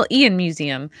should have a little Ian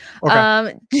museum.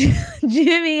 Okay.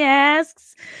 Jimmy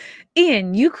asks,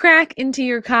 Ian, you crack into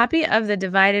your copy of The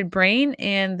Divided Brain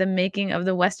and the Making of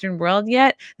the Western World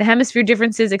yet? The hemisphere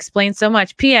differences explain so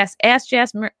much. P.S. Ask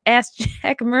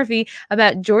Jack Murphy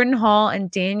about Jordan Hall and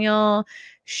Daniel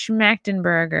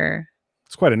Schmachtenberger.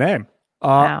 It's quite a name.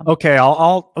 Wow. Okay,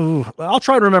 I'll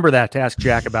try to remember that to ask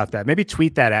Jack about that. Maybe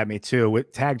tweet that at me too.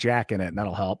 Tag Jack in it, and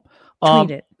that'll help.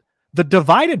 Tweet it. The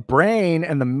Divided Brain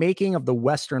and the Making of the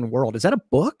Western World. Is that a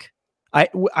book? I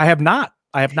have not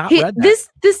read that.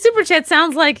 This super chat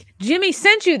sounds like Jimmy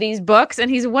sent you these books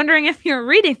and he's wondering if you're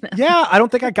reading them. Yeah, I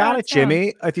don't think I got it,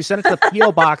 Jimmy. If you send it to the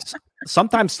P.O. box,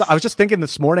 sometimes I was just thinking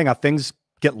this morning how things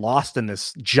get lost in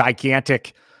this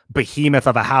gigantic behemoth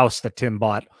of a house that Tim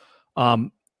bought.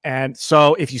 And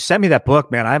so if you send me that book,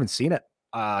 man, I haven't seen it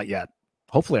yet.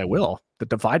 Hopefully I will. The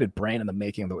Divided Brain and the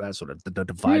Making of the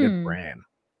Divided Brain.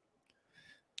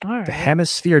 All right. The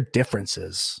hemisphere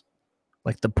differences,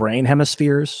 like the brain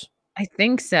hemispheres. I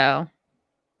think so.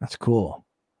 That's cool.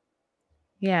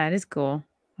 Yeah, it is cool.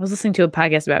 I was listening to a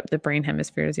podcast about the brain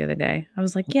hemispheres the other day. I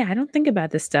was like, yeah, I don't think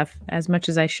about this stuff as much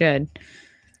as I should.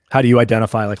 How do you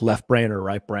identify like left brain or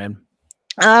right brain?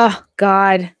 Oh,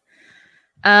 God.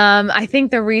 I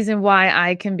think the reason why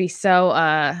I can be so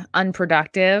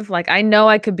unproductive, like I know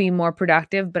I could be more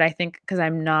productive, but I think because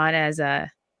I'm not as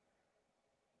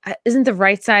isn't the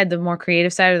right side the more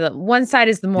creative side, or the one side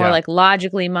is the more like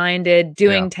logically minded,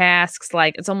 doing tasks,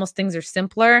 like it's almost things are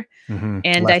simpler.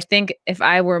 And I think if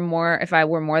I were more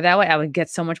that way, I would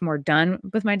get so much more done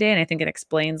with my day. And I think it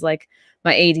explains like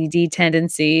my ADD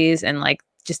tendencies and like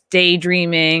just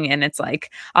daydreaming, and it's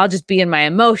like I'll just be in my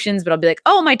emotions, but I'll be like,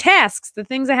 oh, my tasks, the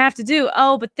things I have to do.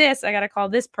 Oh, but this, I gotta call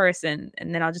this person,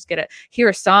 and then I'll just hear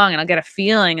a song, and I'll get a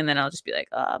feeling, and then I'll just be like,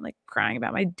 oh, I'm like crying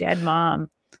about my dead mom.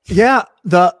 Yeah,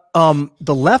 the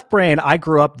left brain, I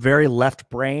grew up very left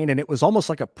brain, and it was almost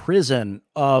like a prison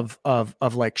of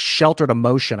like sheltered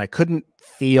emotion. I couldn't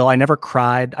feel. I never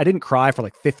cried. I didn't cry for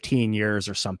like 15 years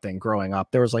or something growing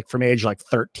up. There was like from age like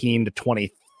 13 to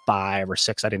 25 or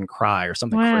 6, I didn't cry or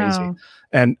something crazy.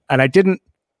 And I didn't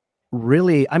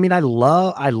really, I mean, I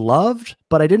loved,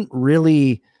 but I didn't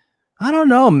really, I don't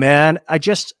know, man.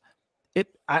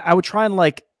 I would try and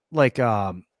like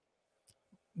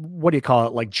what do you call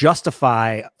it? Like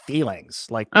justify feelings,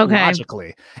 like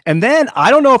logically. And then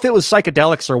I don't know if it was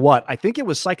psychedelics or what. I think it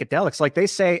was psychedelics. Like they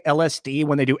say LSD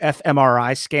when they do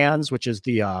fMRI scans, which is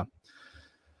the,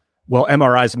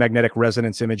 MRI is magnetic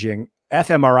resonance imaging.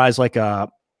 fMRI is like a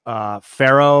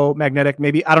ferromagnetic,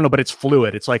 maybe, I don't know, but it's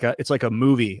fluid. It's like a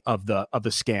movie of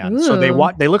the scan. Ooh. So they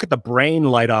look at the brain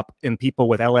light up in people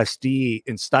with LSD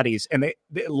in studies, and it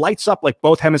lights up like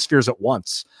both hemispheres at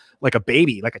once, like a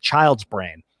baby, like a child's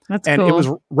brain. That's and cool. It was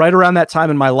right around that time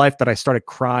in my life that I started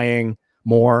crying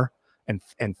more and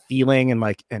feeling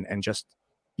and just,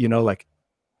 like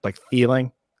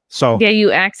feeling. So yeah, you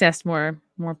accessed more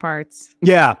parts.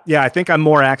 Yeah. I think I'm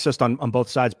more accessed on both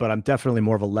sides, but I'm definitely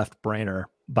more of a left brainer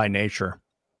by nature.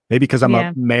 Maybe because I'm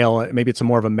a male. Maybe it's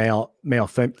more of a male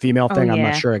female thing. I'm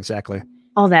not sure exactly.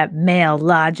 All that male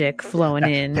logic flowing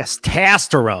in.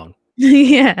 Testosterone.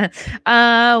 Yeah.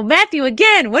 Matthew,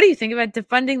 again, what do you think about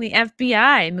defunding the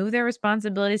FBI, move their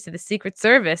responsibilities to the Secret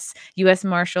Service, U.S.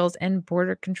 Marshals, and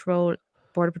Border Patrol,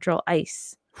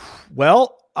 ICE?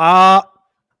 Well,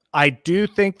 I do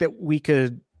think that we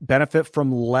could benefit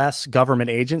from less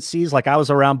government agencies. Like I was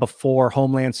around before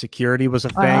Homeland Security was a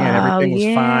thing and everything was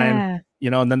fine,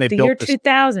 and then they built year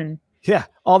 2000. Yeah.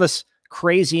 All this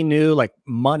crazy new like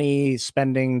money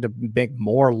spending to make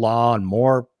more law and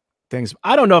more things.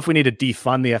 I don't know if we need to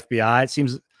defund the FBI. It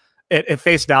seems at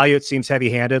face value, it seems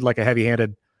heavy-handed, like a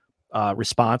heavy-handed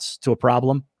response to a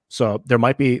problem. So there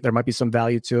might be some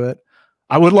value to it.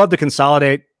 I would love to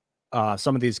consolidate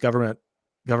some of these government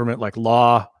like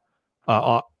law,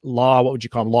 what would you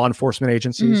call them? Law enforcement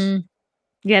agencies. Mm-hmm.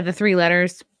 Yeah. The 3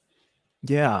 letters.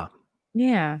 Yeah.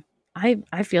 Yeah.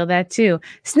 I feel that too.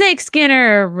 Snake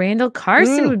Skinner, Randall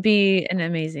Carson would be an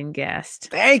amazing guest.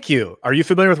 Thank you. Are you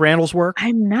familiar with Randall's work?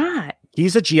 I'm not.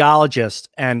 He's a geologist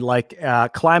and like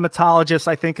climatologist,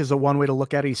 I think is the one way to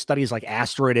look at it. He studies like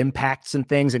asteroid impacts and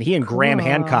things. And he and Graham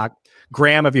Hancock.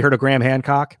 Graham, have you heard of Graham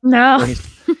Hancock? No.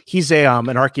 He's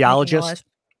an archaeologist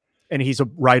and he's a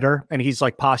writer, and he's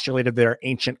like postulated their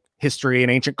ancient history and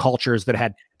ancient cultures that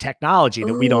had technology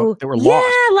that that were lost.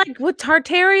 Yeah, like with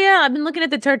Tartaria. I've been looking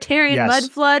at the Tartarian mud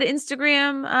flood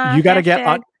Instagram. You got to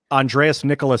get Andreas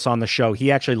Nicholas on the show.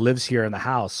 He actually lives here in the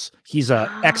house. He's an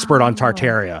expert on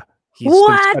Tartaria.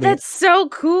 What? That's so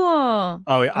cool.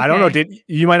 Oh, I don't know.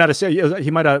 You might not have said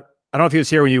he might have. I don't know if he was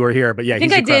here when you were here, but yeah, I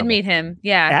think I did meet him.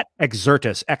 Yeah, at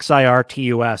Exertus,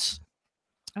 Xirtus.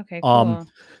 Okay, cool.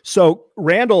 So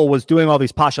Randall was doing all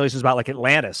these postulations about like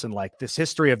Atlantis and like this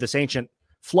history of this ancient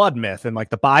flood myth and like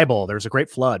the Bible. There's a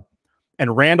great flood.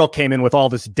 And Randall came in with all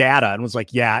this data and was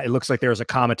like, yeah, it looks like there was a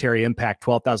cometary impact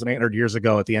 12,800 years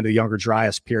ago at the end of the Younger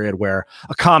Dryas period where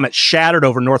a comet shattered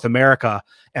over North America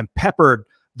and peppered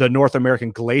the North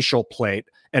American glacial plate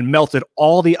and melted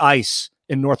all the ice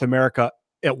in North America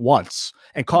at once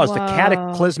and caused a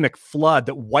cataclysmic flood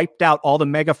that wiped out all the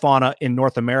megafauna in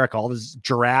North America, all these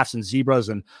giraffes and zebras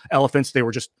and elephants. They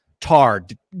were just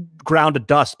tarred, ground to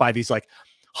dust by these like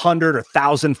 100 or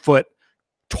 1,000 foot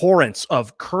torrents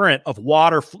of current of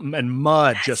water and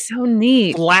mud. That's just so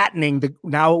neat, flattening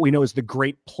now what we know is the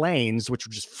Great Plains, which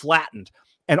were just flattened.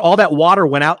 And all that water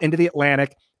went out into the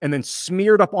Atlantic and then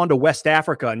smeared up onto West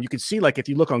Africa. And you can see, like, if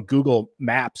you look on Google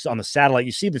Maps on the satellite,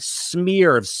 you see the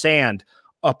smear of sand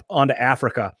up onto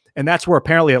Africa. And that's where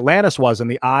apparently Atlantis was, in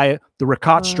the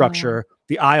Rakat structure,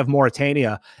 the Eye of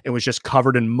Mauritania. It was just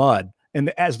covered in mud. And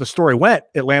as the story went,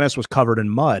 Atlantis was covered in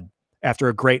mud after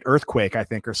a great earthquake, I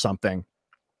think, or something.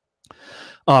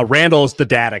 Randall's the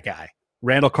data guy.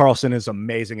 Randall Carlson is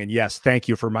amazing. And yes, thank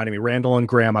you for reminding me. Randall and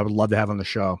Graham, I would love to have on the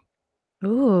show.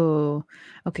 Ooh,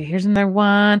 okay, here's another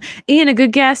one. Ian, a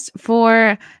good guest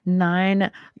for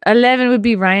 9/11 would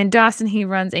be Ryan Dawson. He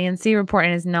runs ANC Report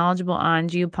and is knowledgeable on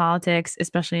geopolitics,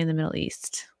 especially in the Middle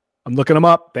East. I'm looking him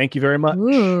up. Thank you very much.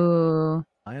 Ooh.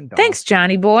 Thanks,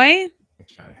 Johnny boy.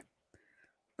 Thanks, Johnny.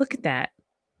 Look at that.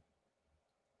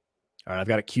 All right, I've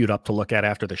got it queued up to look at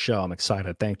after the show. I'm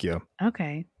excited. Thank you.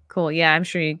 Okay, cool. Yeah, I'm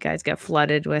sure you guys get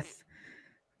flooded with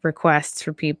requests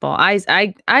for people.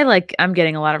 I'm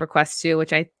getting a lot of requests too,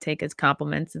 which I take as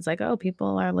compliments. It's like, oh,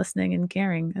 people are listening and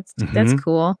caring. That's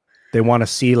cool. They want to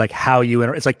see like how you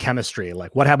it's like chemistry.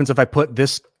 Like what happens if I put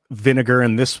this vinegar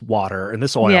in this water and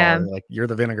this oil? Yeah. Like you're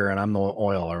the vinegar and I'm the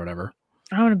oil or whatever.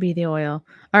 I want to be the oil.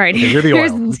 All right. Okay, you're the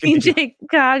Here's oil. DJ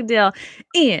Cogdill.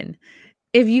 Ian,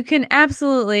 if you can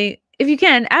absolutely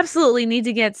need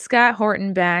to get Scott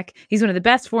Horton back. He's one of the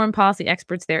best foreign policy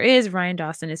experts there is. Ryan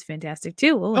Dawson is fantastic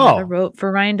too. Oh, another vote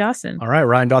for Ryan Dawson. All right,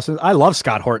 Ryan Dawson. I love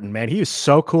Scott Horton, man. He is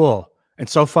so cool and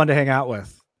so fun to hang out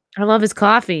with. I love his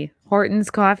coffee. Horton's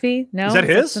Coffee. No, is that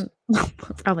his?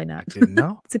 Probably not. I didn't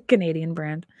know. It's a Canadian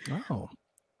brand. Oh,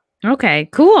 okay,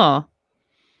 cool.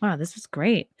 Wow, this was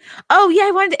great. Oh yeah,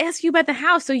 I wanted to ask you about the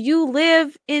house. So you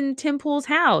live in Tim Pool's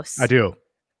house? I do.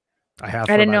 I have.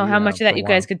 I didn't know how much of that you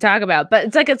guys could talk about,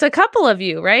 but it's a couple of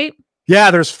you, right?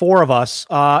 Yeah, there's 4 of us.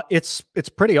 It's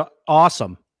pretty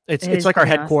awesome. It's like our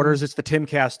headquarters. Awesome. It's the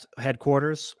TimCast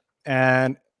headquarters,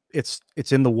 and it's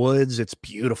in the woods. It's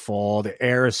beautiful. The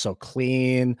air is so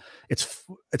clean. It's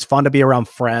fun to be around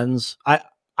friends.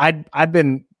 I've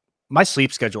been. My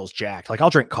sleep schedule is jacked. Like I'll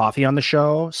drink coffee on the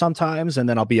show sometimes, and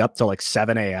then I'll be up till like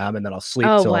 7 a.m. and then I'll sleep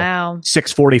till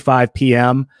 6:45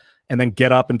 p.m. and then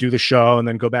get up and do the show and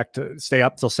then go back to stay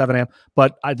up till 7 a.m.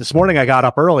 But this morning I got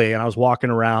up early and I was walking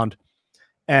around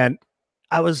and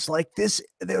I was like,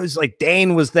 there was like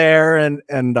Dane was there and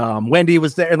Wendy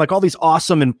was there and like all these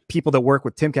awesome and people that work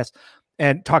with TimCast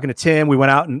and talking to Tim. We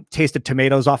went out and tasted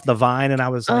tomatoes off the vine and I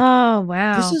was like, oh,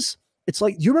 wow. It's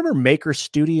like, you remember Maker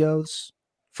Studios?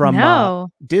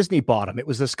 From Disney bought them. It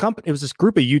was this company. It was this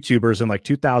group of YouTubers in like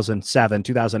 2007,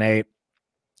 2008.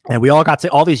 And we all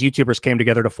all these YouTubers came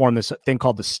together to form this thing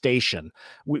called The Station.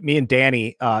 Me and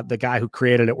Danny, the guy who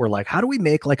created it, were like, how do we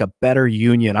make like a better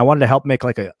union? I wanted to help make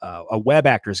like a web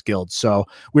actors guild. So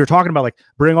we were talking about like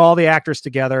bring all the actors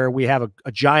together. We have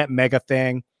a giant mega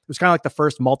thing. It was kind of like the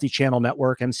first multi-channel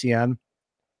network, MCN.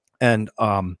 And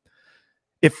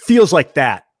it feels like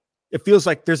that. It feels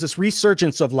like there's this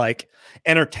resurgence of like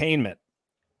entertainment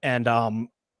and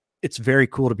it's very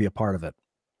cool to be a part of it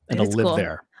and to live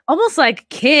there. Almost like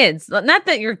kids. Not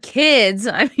that you're kids.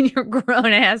 I mean, you're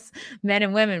grown ass men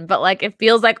and women, but like it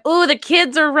feels like, oh, the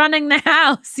kids are running the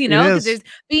house, you know, because there's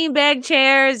beanbag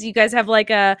chairs. You guys have like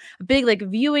a big like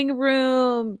viewing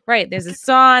room, right? There's a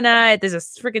sauna. There's a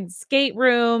freaking skate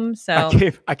room. So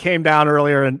I came down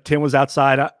earlier and Tim was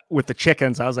outside with the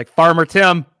chickens. I was like, Farmer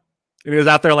Tim. And he was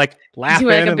out there like laughing. Is he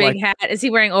wearing a big hat? Is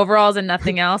he wearing overalls and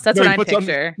nothing else? That's what I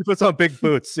picture. He puts on big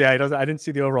boots. Yeah, he does. I didn't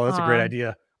see the overall. That's a great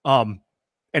idea. And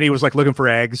he was like looking for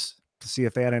eggs to see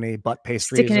if they had any butt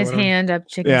pastries. Sticking his hand up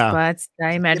chicken's butts.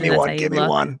 I imagine that's how you look. Give me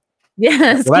one.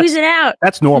 Yeah, squeeze it out.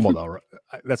 That's normal though.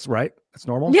 That's right. That's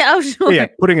normal. Yeah, oh, sure. Yeah,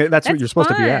 that's what you're supposed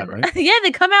to be at, right? Yeah, they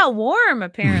come out warm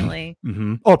apparently.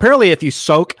 Mm-hmm. Oh, apparently if you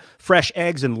soak fresh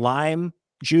eggs in lime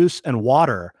juice and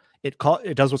water, it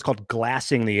does what's called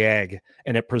glassing the egg,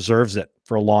 and it preserves it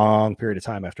for a long period of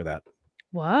time after that.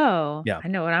 Whoa. Yeah. I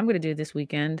know what I'm going to do this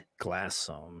weekend. Glass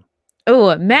some.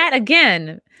 Oh, Matt,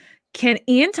 again. Can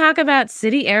Ian talk about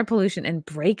city air pollution and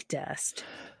brake dust?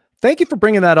 Thank you for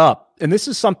bringing that up. And this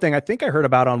is something I think I heard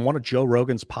about on one of Joe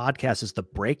Rogan's podcasts is the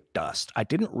brake dust. I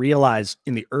didn't realize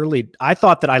I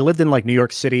thought that I lived in like New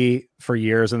York City for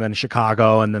years and then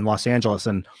Chicago and then Los Angeles.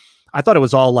 And I thought it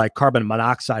was all like carbon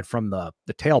monoxide from the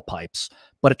tailpipes,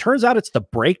 but it turns out it's the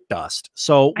brake dust.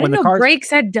 So when the brakes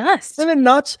had dust, isn't it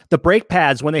nuts? The brake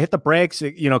pads, when they hit the brakes,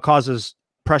 it, causes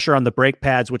pressure on the brake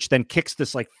pads, which then kicks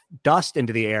this like dust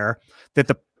into the air that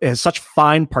it has such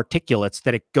fine particulates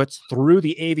that it gets through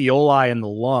the alveoli and the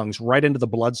lungs right into the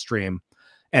bloodstream,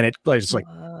 and it's like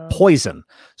poison.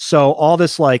 So all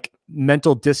this like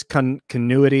mental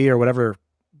discontinuity or whatever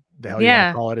the hell you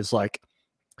want to call it is like.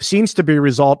 Seems to be a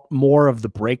result more of the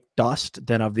brake dust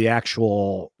than of the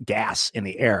actual gas in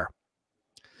the air.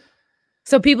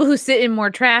 So people who sit in more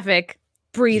traffic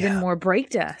breathe in more brake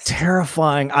dust.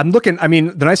 Terrifying.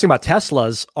 The nice thing about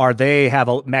Teslas are they have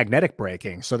a magnetic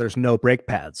braking, so there's no brake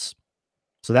pads.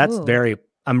 So that's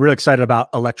I'm really excited about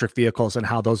electric vehicles and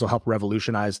how those will help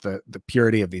revolutionize the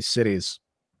purity of these cities.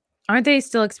 Aren't they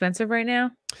still expensive right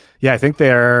now? Yeah, I think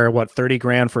they're 30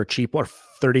 grand for a cheap or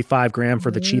 35 grand for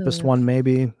the cheapest one,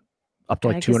 maybe up to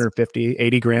like 250,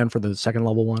 80 grand for the second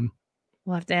level one.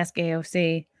 We'll have to ask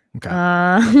AOC. Okay.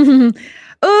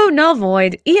 Oh, null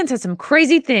void. Ian says some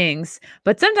crazy things,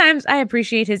 but sometimes I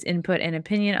appreciate his input and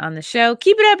opinion on the show.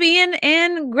 Keep it up, Ian.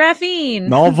 And graphene.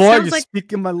 Null void. You're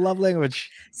speaking my love language.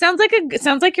 Sounds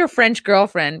like your French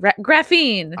girlfriend.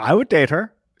 Graphene. I would date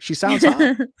her. She sounds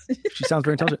hot. She sounds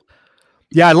very intelligent.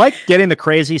 Yeah, I like getting the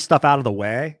crazy stuff out of the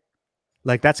way.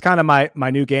 Like that's kind of my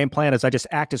new game plan is I just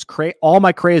act as all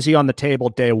my crazy on the table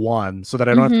day one so that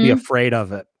I don't have to be afraid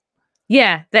of it.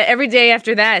 Yeah, that every day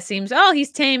after that it seems, oh,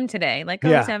 he's tame today. Like, oh,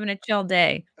 he's Yeah. having a chill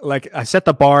day. Like I set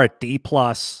the bar at D+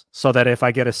 so that if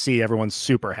I get a C, everyone's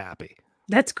super happy.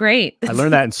 That's great. I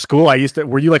learned that in school.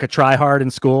 Were you like a try hard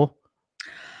in school?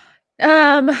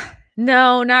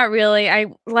 No, not really. I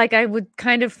would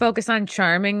kind of focus on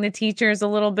charming the teachers a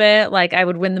little bit. Like I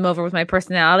would win them over with my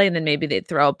personality and then maybe they'd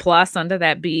throw a plus onto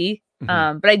that B.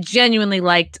 But I genuinely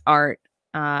liked art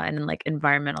and then like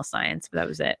environmental science, but that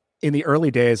was it. In the early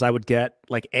days, I would get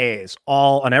like A's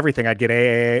all on everything. I'd get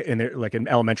A in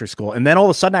elementary school. And then all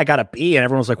of a sudden I got a B and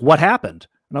everyone was like, what happened?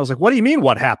 And I was like, what do you mean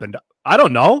what happened? I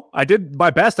don't know. I did my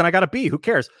best and I got a B. Who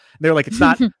cares? And they're like, it's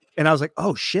not. And I was like,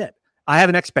 oh shit. I have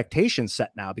an expectation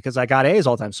set now because I got A's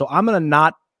all the time. So I'm going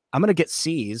to get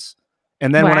C's.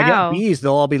 And then when I get B's,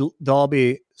 they'll all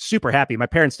be super happy. My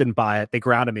parents didn't buy it. They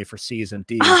grounded me for C's and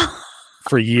D's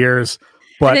for years.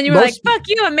 But and then you were like, fuck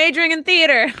you, I'm majoring in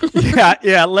theater.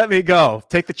 yeah, let me go.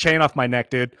 Take the chain off my neck,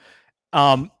 dude.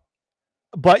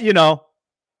 But you know,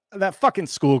 that fucking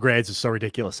school grades is so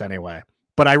ridiculous anyway.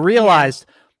 But I realized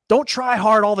don't try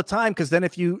hard all the time because then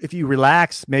if you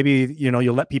relax, maybe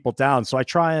you'll let people down. So I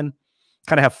try and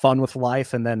kind of have fun with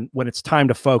life, and then when it's time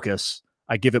to focus,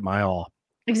 I give it my all.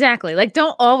 Exactly. Like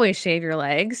don't always shave your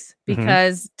legs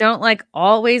because don't like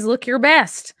always look your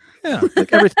best. Yeah,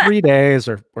 like every 3 days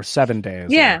or 7 days.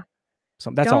 Yeah.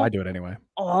 So that's how I do it anyway.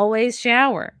 Always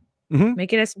shower.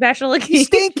 Make it a special occasion.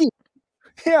 Stinky.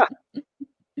 Yeah.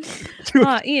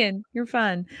 Oh, Ian, you're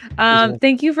fun.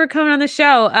 Thank you for coming on the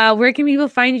show. Where can people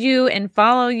find you and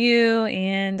follow you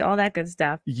and all that good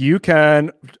stuff? You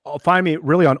can find me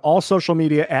really on all social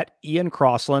media at Ian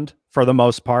Crossland for the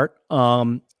most part.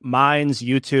 Mine's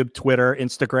YouTube, Twitter,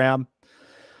 Instagram,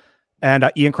 and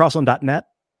iancrossland.net.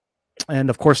 And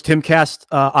of course, TimCast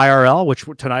IRL, which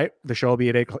tonight the show will be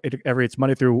at it's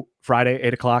Monday through Friday,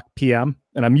 8:00 p.m.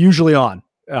 And I'm usually on.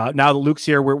 Now that Luke's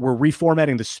here, we're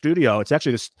reformatting the studio. It's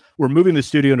actually we're moving the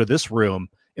studio into this room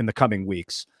in the coming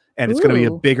weeks, and it's going to be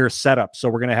a bigger setup. So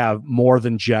we're going to have more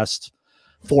than just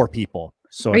 4 people.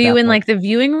 So are you in like the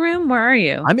viewing room? Where are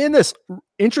you? I'm in this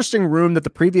interesting room that the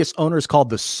previous owners called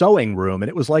the sewing room, and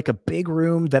it was like a big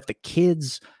room that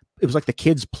it was like the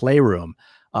kids' playroom.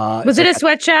 Was it a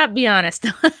sweatshop? Be honest.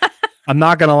 I'm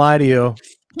not gonna lie to you.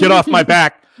 Get off my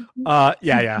back.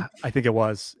 Yeah. I think it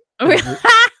was.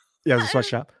 Yeah, it was a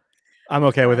sweatshop. I'm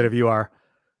okay with it if you are.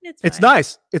 It's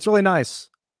nice. It's really nice.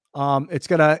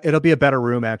 It'll be a better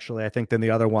room actually, I think, than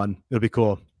the other one. It'll be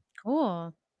cool.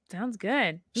 Cool. Sounds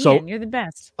good. So Ian, you're the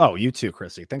best. Oh, you too,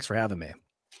 Chrissy. Thanks for having me.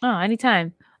 Oh,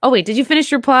 anytime. Oh, wait, did you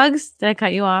finish your plugs? Did I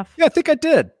cut you off? Yeah, I think I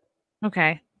did.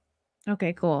 Okay,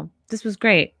 cool. This was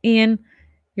great. Ian,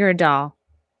 you're a doll.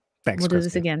 Thanks. We'll do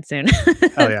this again soon.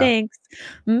 Hell yeah. Thanks.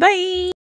 Bye.